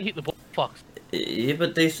fucking hit the ball. Fucks. Yeah,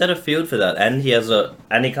 but they set a field for that, and he has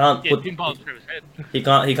and he can't Yeah, put, didn't bowl through his head. he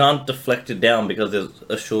can't deflect it down because there's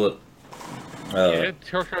a short. Yeah,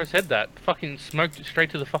 Tiro said that. Fucking smoked it straight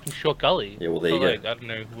to the fucking short gully. Yeah, well, there So, you go. like, I don't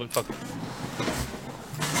know what fucking.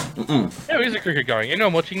 How is the cricket going?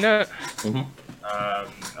 Anyone watching that?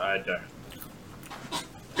 I don't.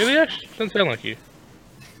 Really, Ash? Doesn't sound like you.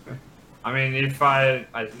 I mean, if I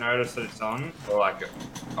notice that it's on, or like,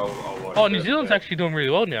 I'll watch Oh, it, New Zealand's but actually doing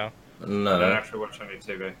really well now. I don't No, actually watch any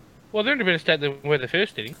TV. Well, they're in a better state than where they're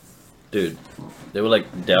first inning. dude, they were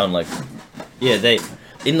like down like, yeah, they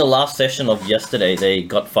in the last session of yesterday they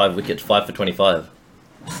got 5 wickets, 5 for 25.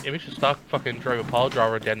 Yeah, Mitchell Stark fucking drove a pile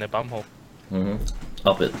driver down their bumhole.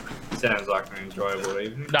 Up it. Sounds like an enjoyable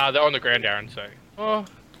evening. Nah, they're on the ground, Aaron, so. Oh.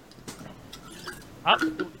 Up.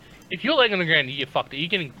 If you're laying on the ground, you get fucked. Are you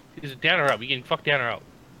getting. Is it down or up? You're getting fucked down or up?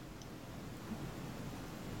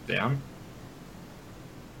 Down.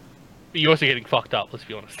 But you're also getting fucked up, let's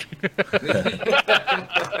be honest.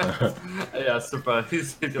 Yeah, I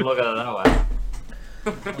suppose if you look at it that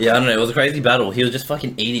way. Yeah, I don't know. It was a crazy battle. He was just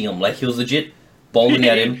fucking eating him. Like he was legit bowling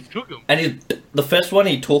at him. Took him And the first one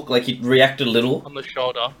he took like he reacted a little, on the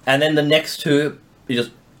shoulder. and then the next two he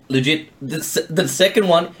just legit. The second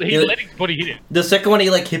one He let his body hit it. the second one he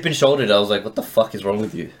like hip and shouldered. I was like, what the fuck is wrong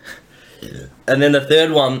with you? And then the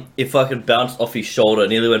third one, it fucking bounced off his shoulder,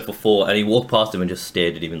 nearly went for 4, and he walked past him and just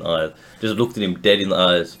stared at him in the eyes. Just looked at him dead in the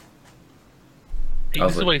eyes. I was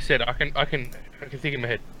This is like- what he said. I can think in my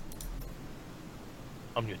head.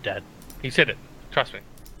 I'm your dad. He said it. Trust me.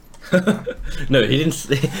 No, he didn't.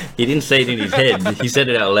 He didn't say it in his head. He said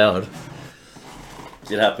it out loud.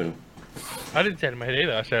 It happened. I didn't say it in my head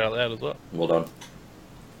either. I said it out loud as well. Well done.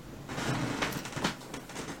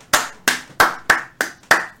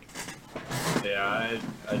 Yeah,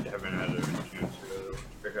 I haven't had a chance to go to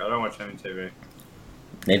cricket. I don't watch any TV.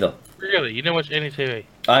 Neither. Really? You don't watch any TV?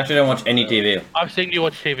 I actually don't watch any TV. I've seen you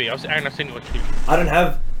watch TV. Aaron, I've seen you watch TV. I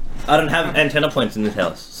don't have antenna points in this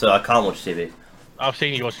house, so I can't watch TV. I've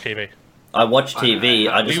seen you watch TV. I watch TV.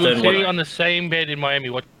 I We just were don't sitting watch. on the same bed in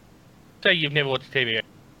Miami. Say you've never watched TV.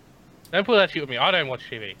 Don't pull that shit with me. I don't watch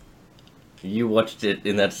TV. You watched it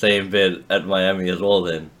in that same bed at Miami as well,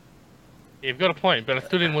 then. You've got a point, but I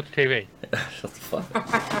still didn't watch TV. Shut the fuck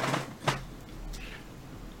up.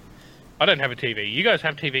 I don't have a TV. You guys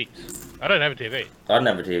have TVs. I don't have a TV. I don't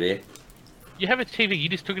have a TV. You have a TV. You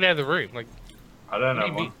just took it out of the room. Like, I don't know.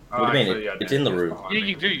 Maybe. What do you mean? It's in the room. yeah,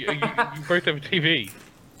 you do. You both have a TV.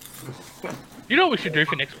 You know what we should do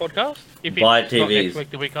for next podcast? If Buy it's not TVs. next week,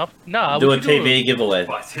 the week after. Nah, Do we a should TV giveaway.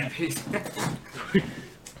 Buy TVs.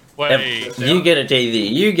 Wait, You get a TV.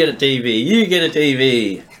 You get a TV. You get a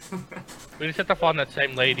TV. we just have to find that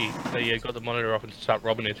same lady that got the monitor off and start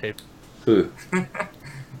robbing her TV. Who?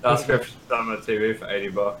 Ask her if she's done on a TV for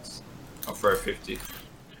 $80 or for a 50.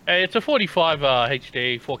 Hey, it's a 45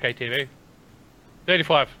 HD 4K TV.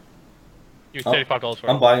 35. You Oh, $35 for it.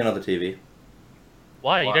 I'm buying another TV.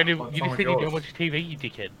 Why? You Why? don't even, What's you wrong just with said you don't yours? watch TV, you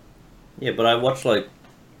dickhead. Yeah, but I watch like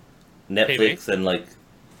Netflix and like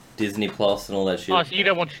Disney Plus and all that shit. Oh, so you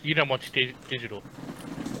don't watch digital.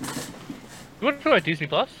 You want to talk about Disney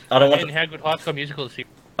Plus? I don't watch. And how good High School Musical is.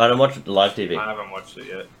 I don't watch live TV. I haven't watched it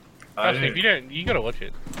yet. Trust me, if you don't, you gotta watch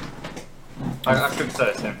it. I could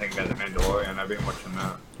say the same thing about The Mandalorian. I've been watching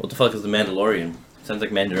that. What the fuck is the Mandalorian? Sounds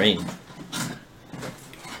like Mandarin.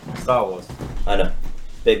 Star Wars. I know.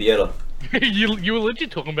 Baby Yoda. you were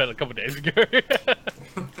legit talking about it a couple of days ago.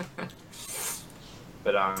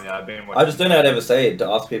 But yeah, I've been watching. I just don't know how to ever say it to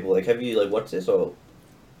ask people like, have you like watched this or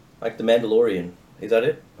like the Mandalorian? Is that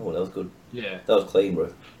it? Oh, that was good. Yeah. That was clean,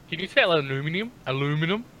 bro. Can you say aluminum?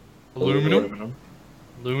 Aluminum? Aluminum. Aluminum?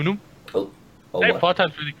 Aluminum? Oh, Say it what? 5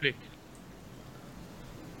 times really quick.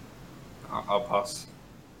 I'll pass.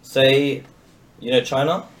 Say, you know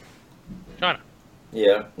China? China.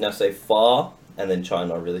 Yeah. Now say far and then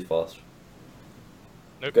China really fast.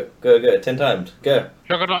 Nope. Go. 10 times. Go.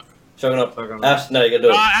 Chocolate. Chugging up. Chugging up. Ash, no, you gotta do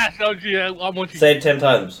it. Ash, oh, yeah, I want you. Say it 10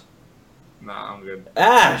 times. Nah, I'm good.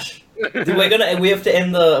 Ash! Dude, we have to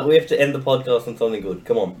end the podcast on something good.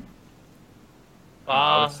 Come on.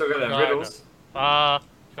 I've still got them China. riddles.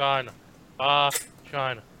 China.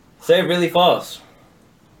 China. Say it really fast.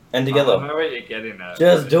 And I together. know what you're getting at.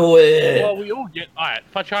 Just do it. Well, we all get. Alright,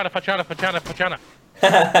 for China.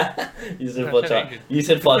 You said for China. You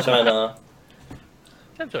said for China.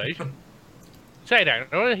 Sounds so Asian. Say it, Aaron.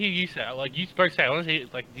 I want to hear you say it. Like, you spoke say it. I want to hear,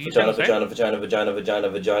 like, do you say Vagina, it? vagina, vagina, vagina,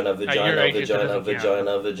 vagina, vagina, you're vagina, Asian, so it vagina,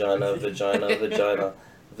 doesn't vagina, vagina, vagina, vagina,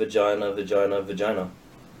 vagina, vagina, vagina.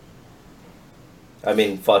 I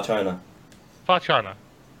mean, for China. For China.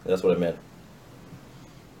 That's what I meant.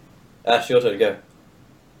 Ash, your turn, go.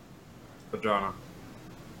 Vagina.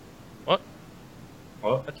 What?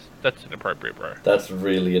 What? That's inappropriate, bro. That's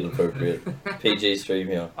really inappropriate. PG stream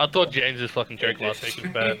here. I thought James's fucking joke last week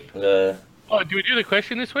was bad. Uh, Do we do the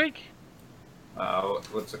question this week?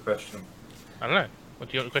 What's the question? I don't know. What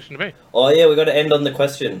do you want the question to be? oh yeah, we got to end on the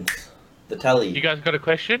questions. The tally. You guys got a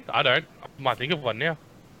question? I don't. I might think of one now.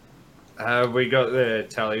 Have we got the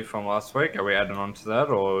tally from last week? Are we adding on to that,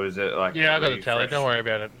 or is it like? Yeah, I got the tally. refresh? Don't worry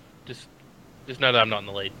about it. Just know that I'm not in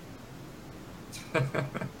the lead.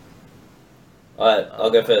 Alright, I'll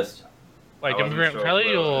go first. Wait, I do we bring wasn't up the sure tally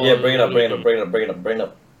whether- or? Yeah, bring it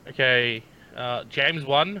up. Okay, James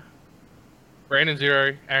 1, Brandon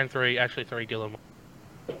 0, Aaron 3, Ashley 3, Dylan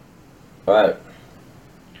 1. Alright.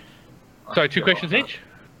 So 2 questions each?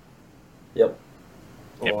 Yep.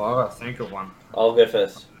 Oh, I gotta think of one. I'll go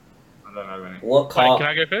first. I don't know any. What Wait, car? can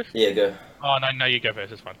I go first? Yeah, go. Oh, no, you go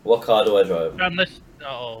first, it's fine. What car do I drive? Unless,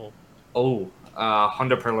 oh, Oh,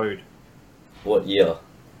 Honda Prelude. What year?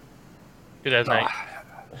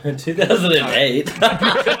 2008. 2008.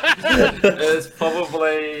 It's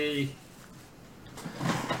probably.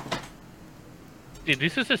 Dude,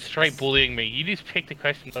 this is just straight bullying me. You just picked the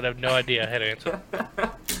questions that I have no idea how to answer.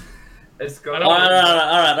 It's got.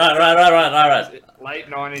 Alright. Late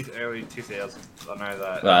 90s, early 2000s. I know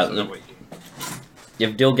that. Right, I don't know what year.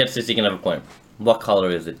 If Dill gets this, he can have a point. What color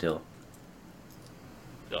is it, Dill?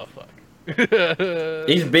 Oh, fuck.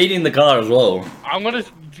 He's beating the car as well. I'm gonna.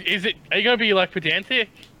 Are you gonna be like pedantic?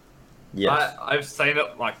 Yes. I've seen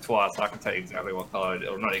it like twice. I can tell you exactly what color it is.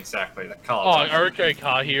 Or not exactly, the color. Oh, okay,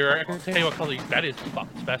 car hero. I can tell you what color that is.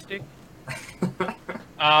 Fucking spastic.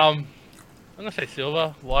 I'm gonna say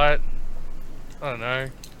silver, white. I don't know.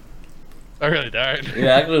 I really don't. You're an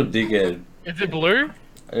actual dickhead. Is it blue?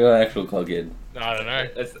 You're an actual cockhead. No, I don't know.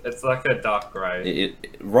 It's like a dark grey.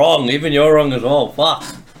 Wrong. Even you're wrong as well. Fuck.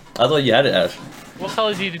 I thought you had it, Ash. What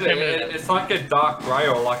color do you determine it as? It's like a dark grey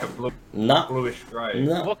or like a Nah. bluish grey.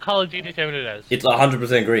 Nah. What color do you determine it as? It's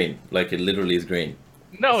 100% green. Like, it literally is green.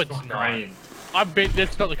 No, it's not. green. I bet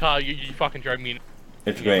that's not the car you fucking drove me in.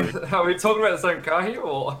 It's green. Are we talking about the same car here,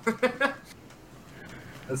 or?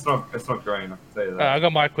 It's not green. I can tell you I that.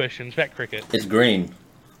 got my questions. Back cricket. It's green.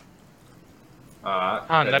 Alright.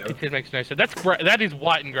 Oh, that picture makes no sense. That is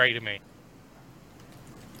white and grey to me.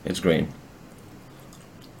 It's green.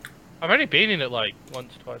 I've only been in it like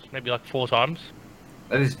once, twice, maybe like 4 times.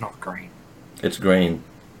 That is not green. It's green.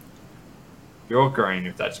 You're green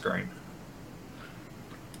if that's green.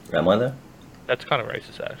 Am I there? That's kind of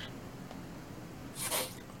racist, Ash.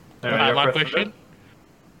 Your My question.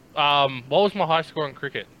 What was my high score in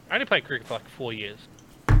cricket? I only played cricket for like 4 years.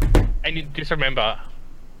 And you just remember,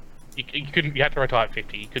 you couldn't. You had to retire at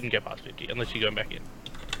 50. You couldn't get past 50 unless you go back in.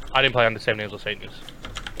 I didn't play under 17s or seniors.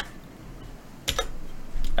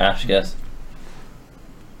 Ash, guess.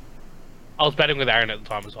 I was batting with Aaron at the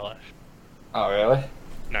time as well, Ash. Oh really?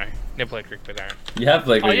 No, never played cricket with Aaron. You have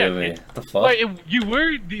played cricket yeah, with me. it- The fuck? Wait, you were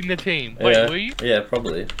in the team. Wait, yeah. were you? Yeah,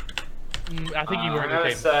 probably. I think you were I'm in the gonna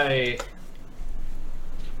team. say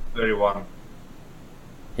 31.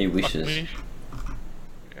 He Fuck wishes. me.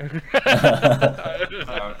 I'm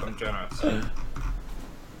generous.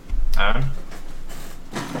 Aaron?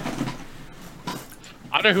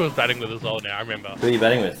 I know who was batting with as well now, I remember. Who are you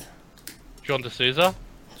batting with? John D'Souza.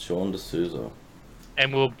 Sean D'Souza.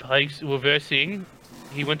 And we're versing.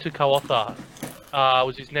 He went to Kaotha.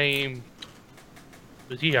 Was his name...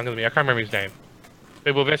 Was he younger than me? I can't remember his name.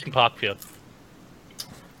 But we're versing Parkfield.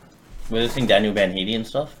 We're listening Daniel Van Heedy and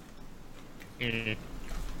stuff? Can't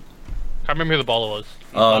remember who the bowler was.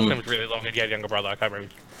 His last name was really long and he had a younger brother. I can't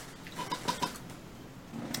remember.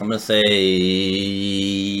 I'm gonna say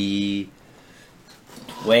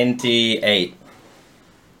 28.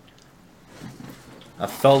 I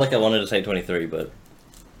felt like I wanted to say 23, but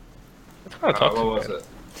It's kind of toxic. What was man. it?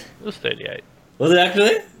 It was 38. was it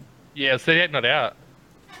actually? Yeah, it's 38 not out.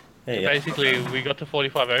 Hey, Basically, we got to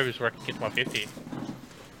 45 overs where I could get to my 50.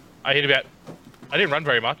 I didn't run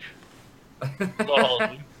very much. Well,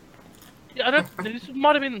 yeah, I don't. This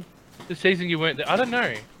might have been the season you weren't there. I don't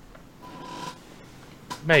know.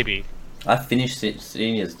 Maybe. I finished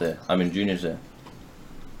seniors there. I mean juniors there.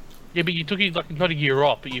 Yeah, but you took it like not a year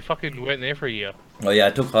off, but you fucking weren't there for a year. Oh yeah,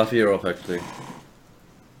 I took half a year off actually.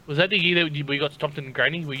 Was that the year that we got Stompton and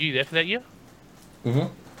Granny? Were you there for that year?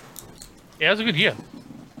 Mhm. Yeah, it was a good year.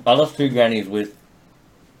 I lost 2 grannies with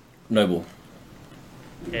Noble.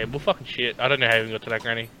 Yeah, well, fucking shit. I don't know how we got to that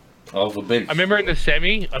Granny. I was a big. I remember in the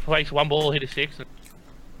semi, I placed one ball, hit a 6, and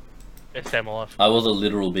best day of my life. I was a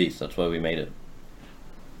literal beast. That's why we made it.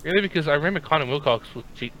 Really, because I remember Conor Wilcox was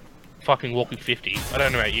fucking walking 50. I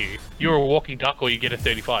don't know about you. You're a walking duck or you get a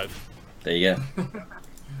 35. There you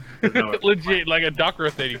go. Legit, like a duck or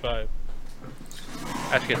a 35.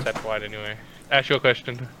 Ash gets that quiet anyway. Ash, your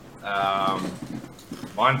question.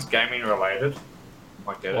 Mine's gaming related.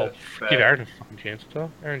 Might get Well, it. give Aaron a fucking chance to talk.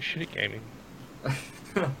 Aaron's shit at gaming.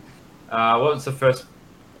 What was the first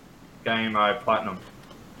game I platinum?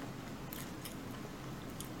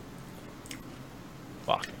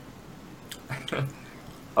 Fuck.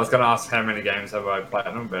 I was gonna ask how many games have I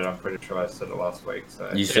platinum, but I'm pretty sure I said it last week. So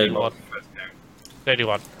You said- what was the first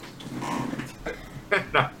 31.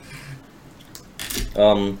 game?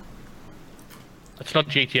 Um, It's not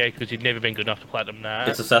GTA because you've never been good enough to platinum that.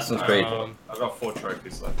 it's Assassin's Creed. I've got 4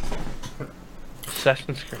 trophies left.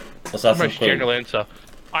 Assassin's Creed. Assassin's Most Creed. general answer.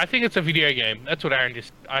 I think it's a video game. That's what Aaron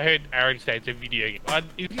just. I heard Aaron say it's a video game.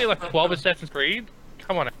 Isn't there like 12 Assassin's Creed?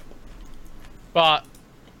 Come on. But,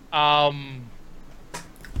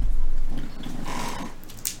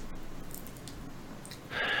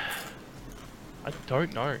 I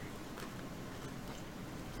don't know.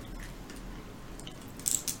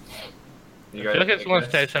 You I feel like I just want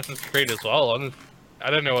to guess? say Assassin's Creed as well. I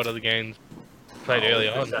don't know what other games played early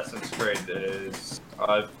on. Assassin's Creed is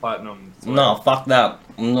I've platinum. No, fuck that.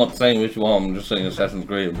 I'm not saying which one. I'm just saying Assassin's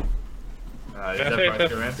Creed. Is Can I that say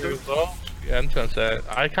both your Assassin's Creed answers? as well? Yeah, I'm trying to say it.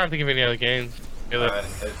 I can't think of any other games. Really.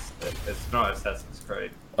 It's not Assassin's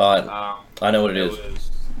Creed. Alright, Um, I know what it is.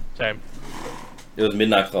 was, Same. It was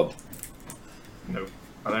Midnight Club. nope.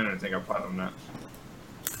 I don't even think I platinum that.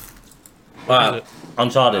 Alright,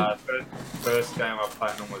 Uncharted. First game I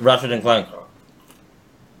platinum was Ratchet and Clank. Minecraft.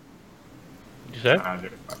 Did you say?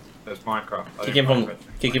 It was Minecraft. I Kick didn't him play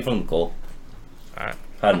kick him from the call. Alright.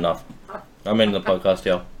 Had enough. I'm ending the podcast,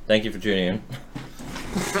 y'all. Thank you for tuning in.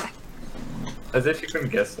 As if you couldn't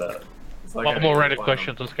guess that. It's like One more round of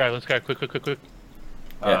questions. Let's go. Quick.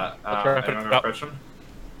 Yeah. Let's wrap it anyone got a up. question?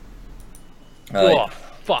 Oh,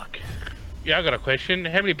 fuck. Yeah, I got a question.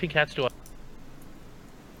 How many pink hats do I...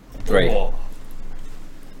 3. Oh,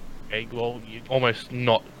 Okay, well, you're almost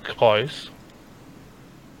not close.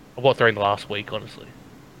 I bought 3 in the last week, honestly.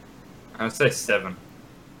 I'd say 7.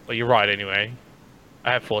 But you're right anyway.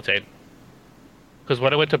 I have 14. Because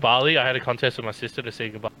when I went to Bali, I had a contest with my sister to see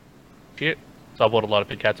goodbye. Shit. So I bought a lot of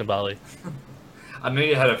pink hats in Bali. I knew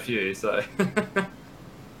you had a few, so.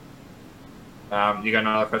 You got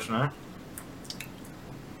another question, Aaron?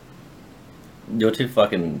 Your 2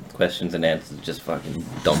 fucking questions and answers just fucking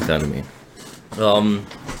dumped down to me.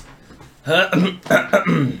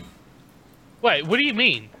 Wait, what do you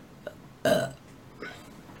mean? We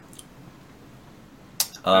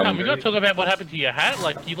got to talk about what happened to your hat.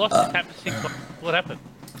 Like, you lost your hat for 6 months. What happened?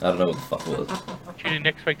 I don't know what the fuck it was. Tune in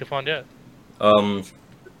next week to find out.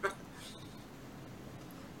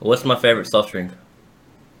 What's my favorite soft drink?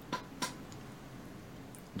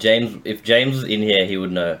 James, if James was in here, he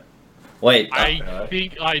would know. Wait, I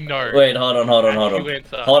think I know. wait, hold on. You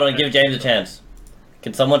answer. Hold on, give James a chance.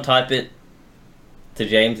 Can someone type it to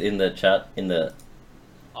James in the chat,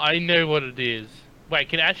 I know what it is. Wait,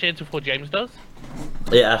 can Ash answer before James does?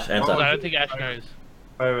 Yeah, Ash, I answer. don't think Ash knows.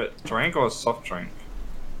 Favorite drink or soft drink?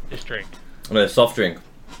 This drink. No, soft drink.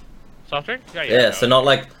 Soft drink? Yeah, so not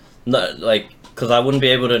like, because I wouldn't be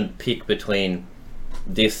able to pick between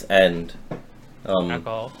this and,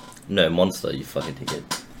 Alcohol. no, Monster, you fucking ticket.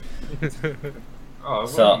 Oh,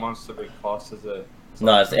 So- wouldn't Monster be classed as a.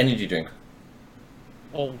 No, it's an energy drink.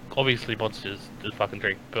 Well, obviously Monster's the fucking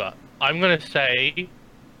drink, but I'm gonna say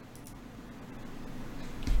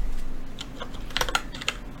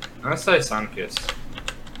I'm gonna say Sunkist.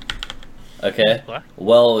 Okay. black.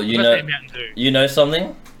 Well, I'm you gonna know, say Mountain Dew. you know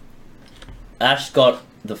something? Ash got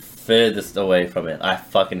the furthest away from it. I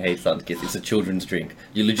fucking hate Sunkist. It's a children's drink.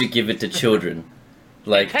 You legit give it to children.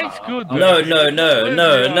 Like, Tastes good. though.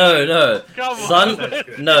 no. Come on.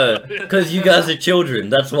 No, because you guys are children.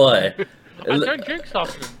 That's why. I don't drink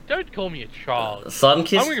soft. Don't call me a child.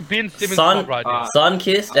 Sunkissed, I'm gonna Ben Simmons Sun, pop right now.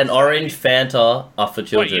 Sunkissed and Orange Fanta are for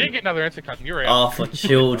Wait, you didn't children. get another answer, cunt. You're out. Are for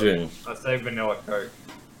children. I say vanilla Coke.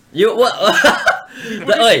 You what?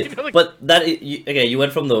 Wait, Vanilla- but okay. You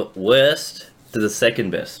went from the worst to the second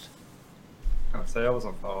best. I say I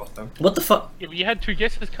wasn't far off them. What the fuck? Yeah, but you had 2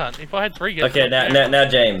 guesses, cunt. If I had 3 guesses. Okay, now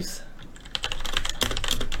James.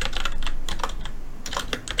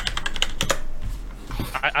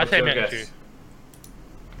 I say What's your Mountain guess? Dew.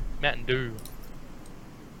 Mountain Dew.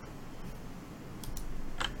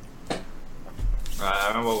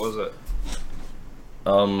 What was it?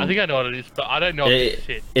 I think I know what it is, but I don't know if it's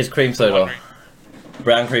shit. It's cream soda,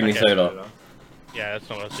 brown creamy Okay. soda. Yeah, that's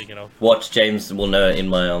not what I was thinking of. Watch, James will know in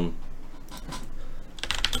my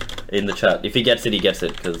in the chat. If he gets it, he gets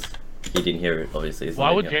it because he didn't hear it. Obviously. He's Why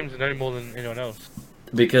not would here. James know more than anyone else?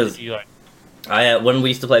 Because You like, when we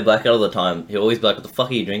used to play Blackout all the time, he'd always be like, "What the fuck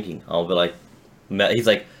are you drinking?" I'll be like, he's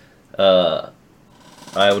like,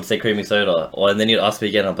 I would say creamy soda, and then he'd ask me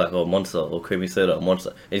again. I'm like, "Oh, Monster or creamy soda, or Monster."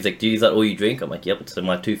 And he's like, "Do you use that all you drink?" I'm like, "Yep, it's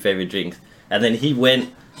my 2 favorite drinks." And then he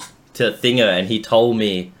went to Thinger and he told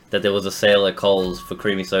me that there was a sale at Coles for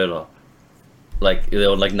creamy soda, like they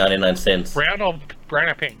were like 99 cents. brown or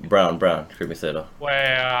pink? Brown creamy soda.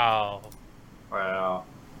 Wow. Wow.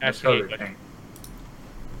 That's gotta neat. be pink.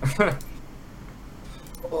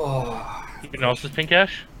 Oh. Anyone else's pink,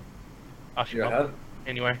 Ash? I should You not. had?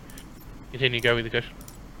 Anyway, continue to go with the question.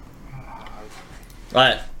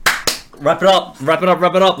 Alright, wrap it up.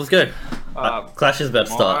 Let's go. Clash is about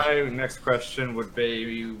to start. My next question would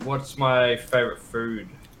be, what's my favorite food?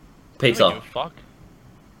 I don't Pizza. give a fuck.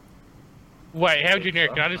 Wait, how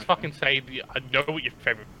generic? Can I just fucking say I know what your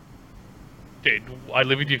favorite? Dude, I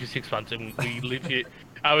lived with you for 6 months and we lived here.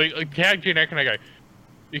 I mean, how generic can I go?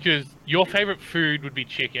 Because your favorite food would be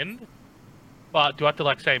chicken, but do I have to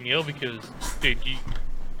like say a meal? Because, dude,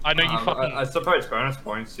 I know you fucking. I suppose bonus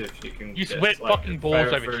points if you can. You guess, sweat like, fucking a balls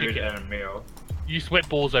favorite over food chicken. and a meal. You sweat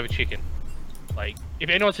balls over chicken. Like, if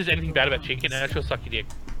anyone says anything bad about chicken, Ash will suck your dick.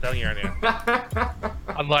 I'm telling you right now.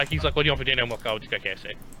 Unlike, he's like, "What do you want for dinner?" I'm like, "I'll just go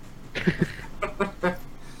KFC."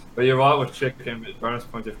 But you're right with chicken, but bonus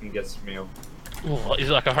points if you can get a meal. Oh, is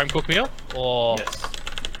it like a home cooked meal? Or Yes.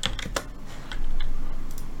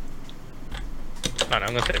 no, I'm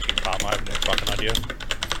gonna say chicken parm. I have no fucking idea.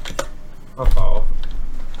 Not far off.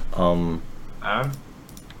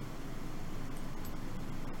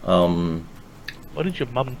 What did your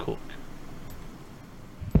mum cook?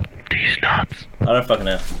 These nuts. I don't fucking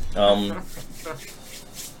know.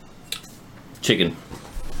 Chicken.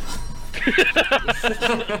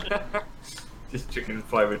 Just chicken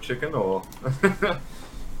flavored chicken, or?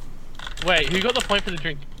 Wait, who got the point for the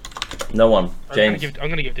drink? No one. James. I'm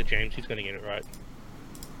gonna give it to James. He's gonna get it right.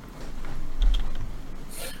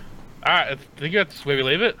 Alright, I think that's where we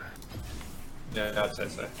leave it. Yeah, I'd say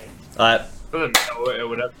so. Alright. For the meal, it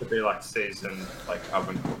would have to be like seasoned, like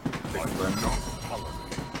oven cooked chicken.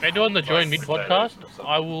 If anyone on the Join Mid podcast,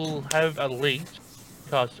 I will have a link,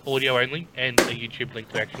 podcast audio only, and a YouTube link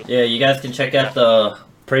to actual. Yeah, you guys can check out the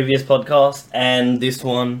previous podcast and this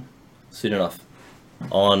one soon enough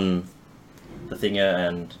on the Thinger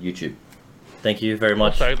and YouTube. Thank you very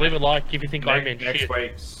much. So leave a like if you think I meant Next shit.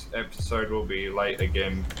 week's episode will be late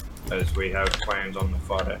again, as we have plans on the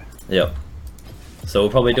Friday. Yep. So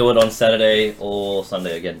we'll probably do it on Saturday or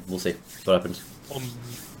Sunday again. We'll see what happens.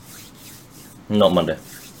 Not Monday.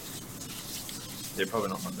 Yeah, probably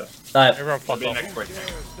not Monday. Alright, Everyone fuck Maybe off. next week.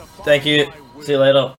 thank you. See you later.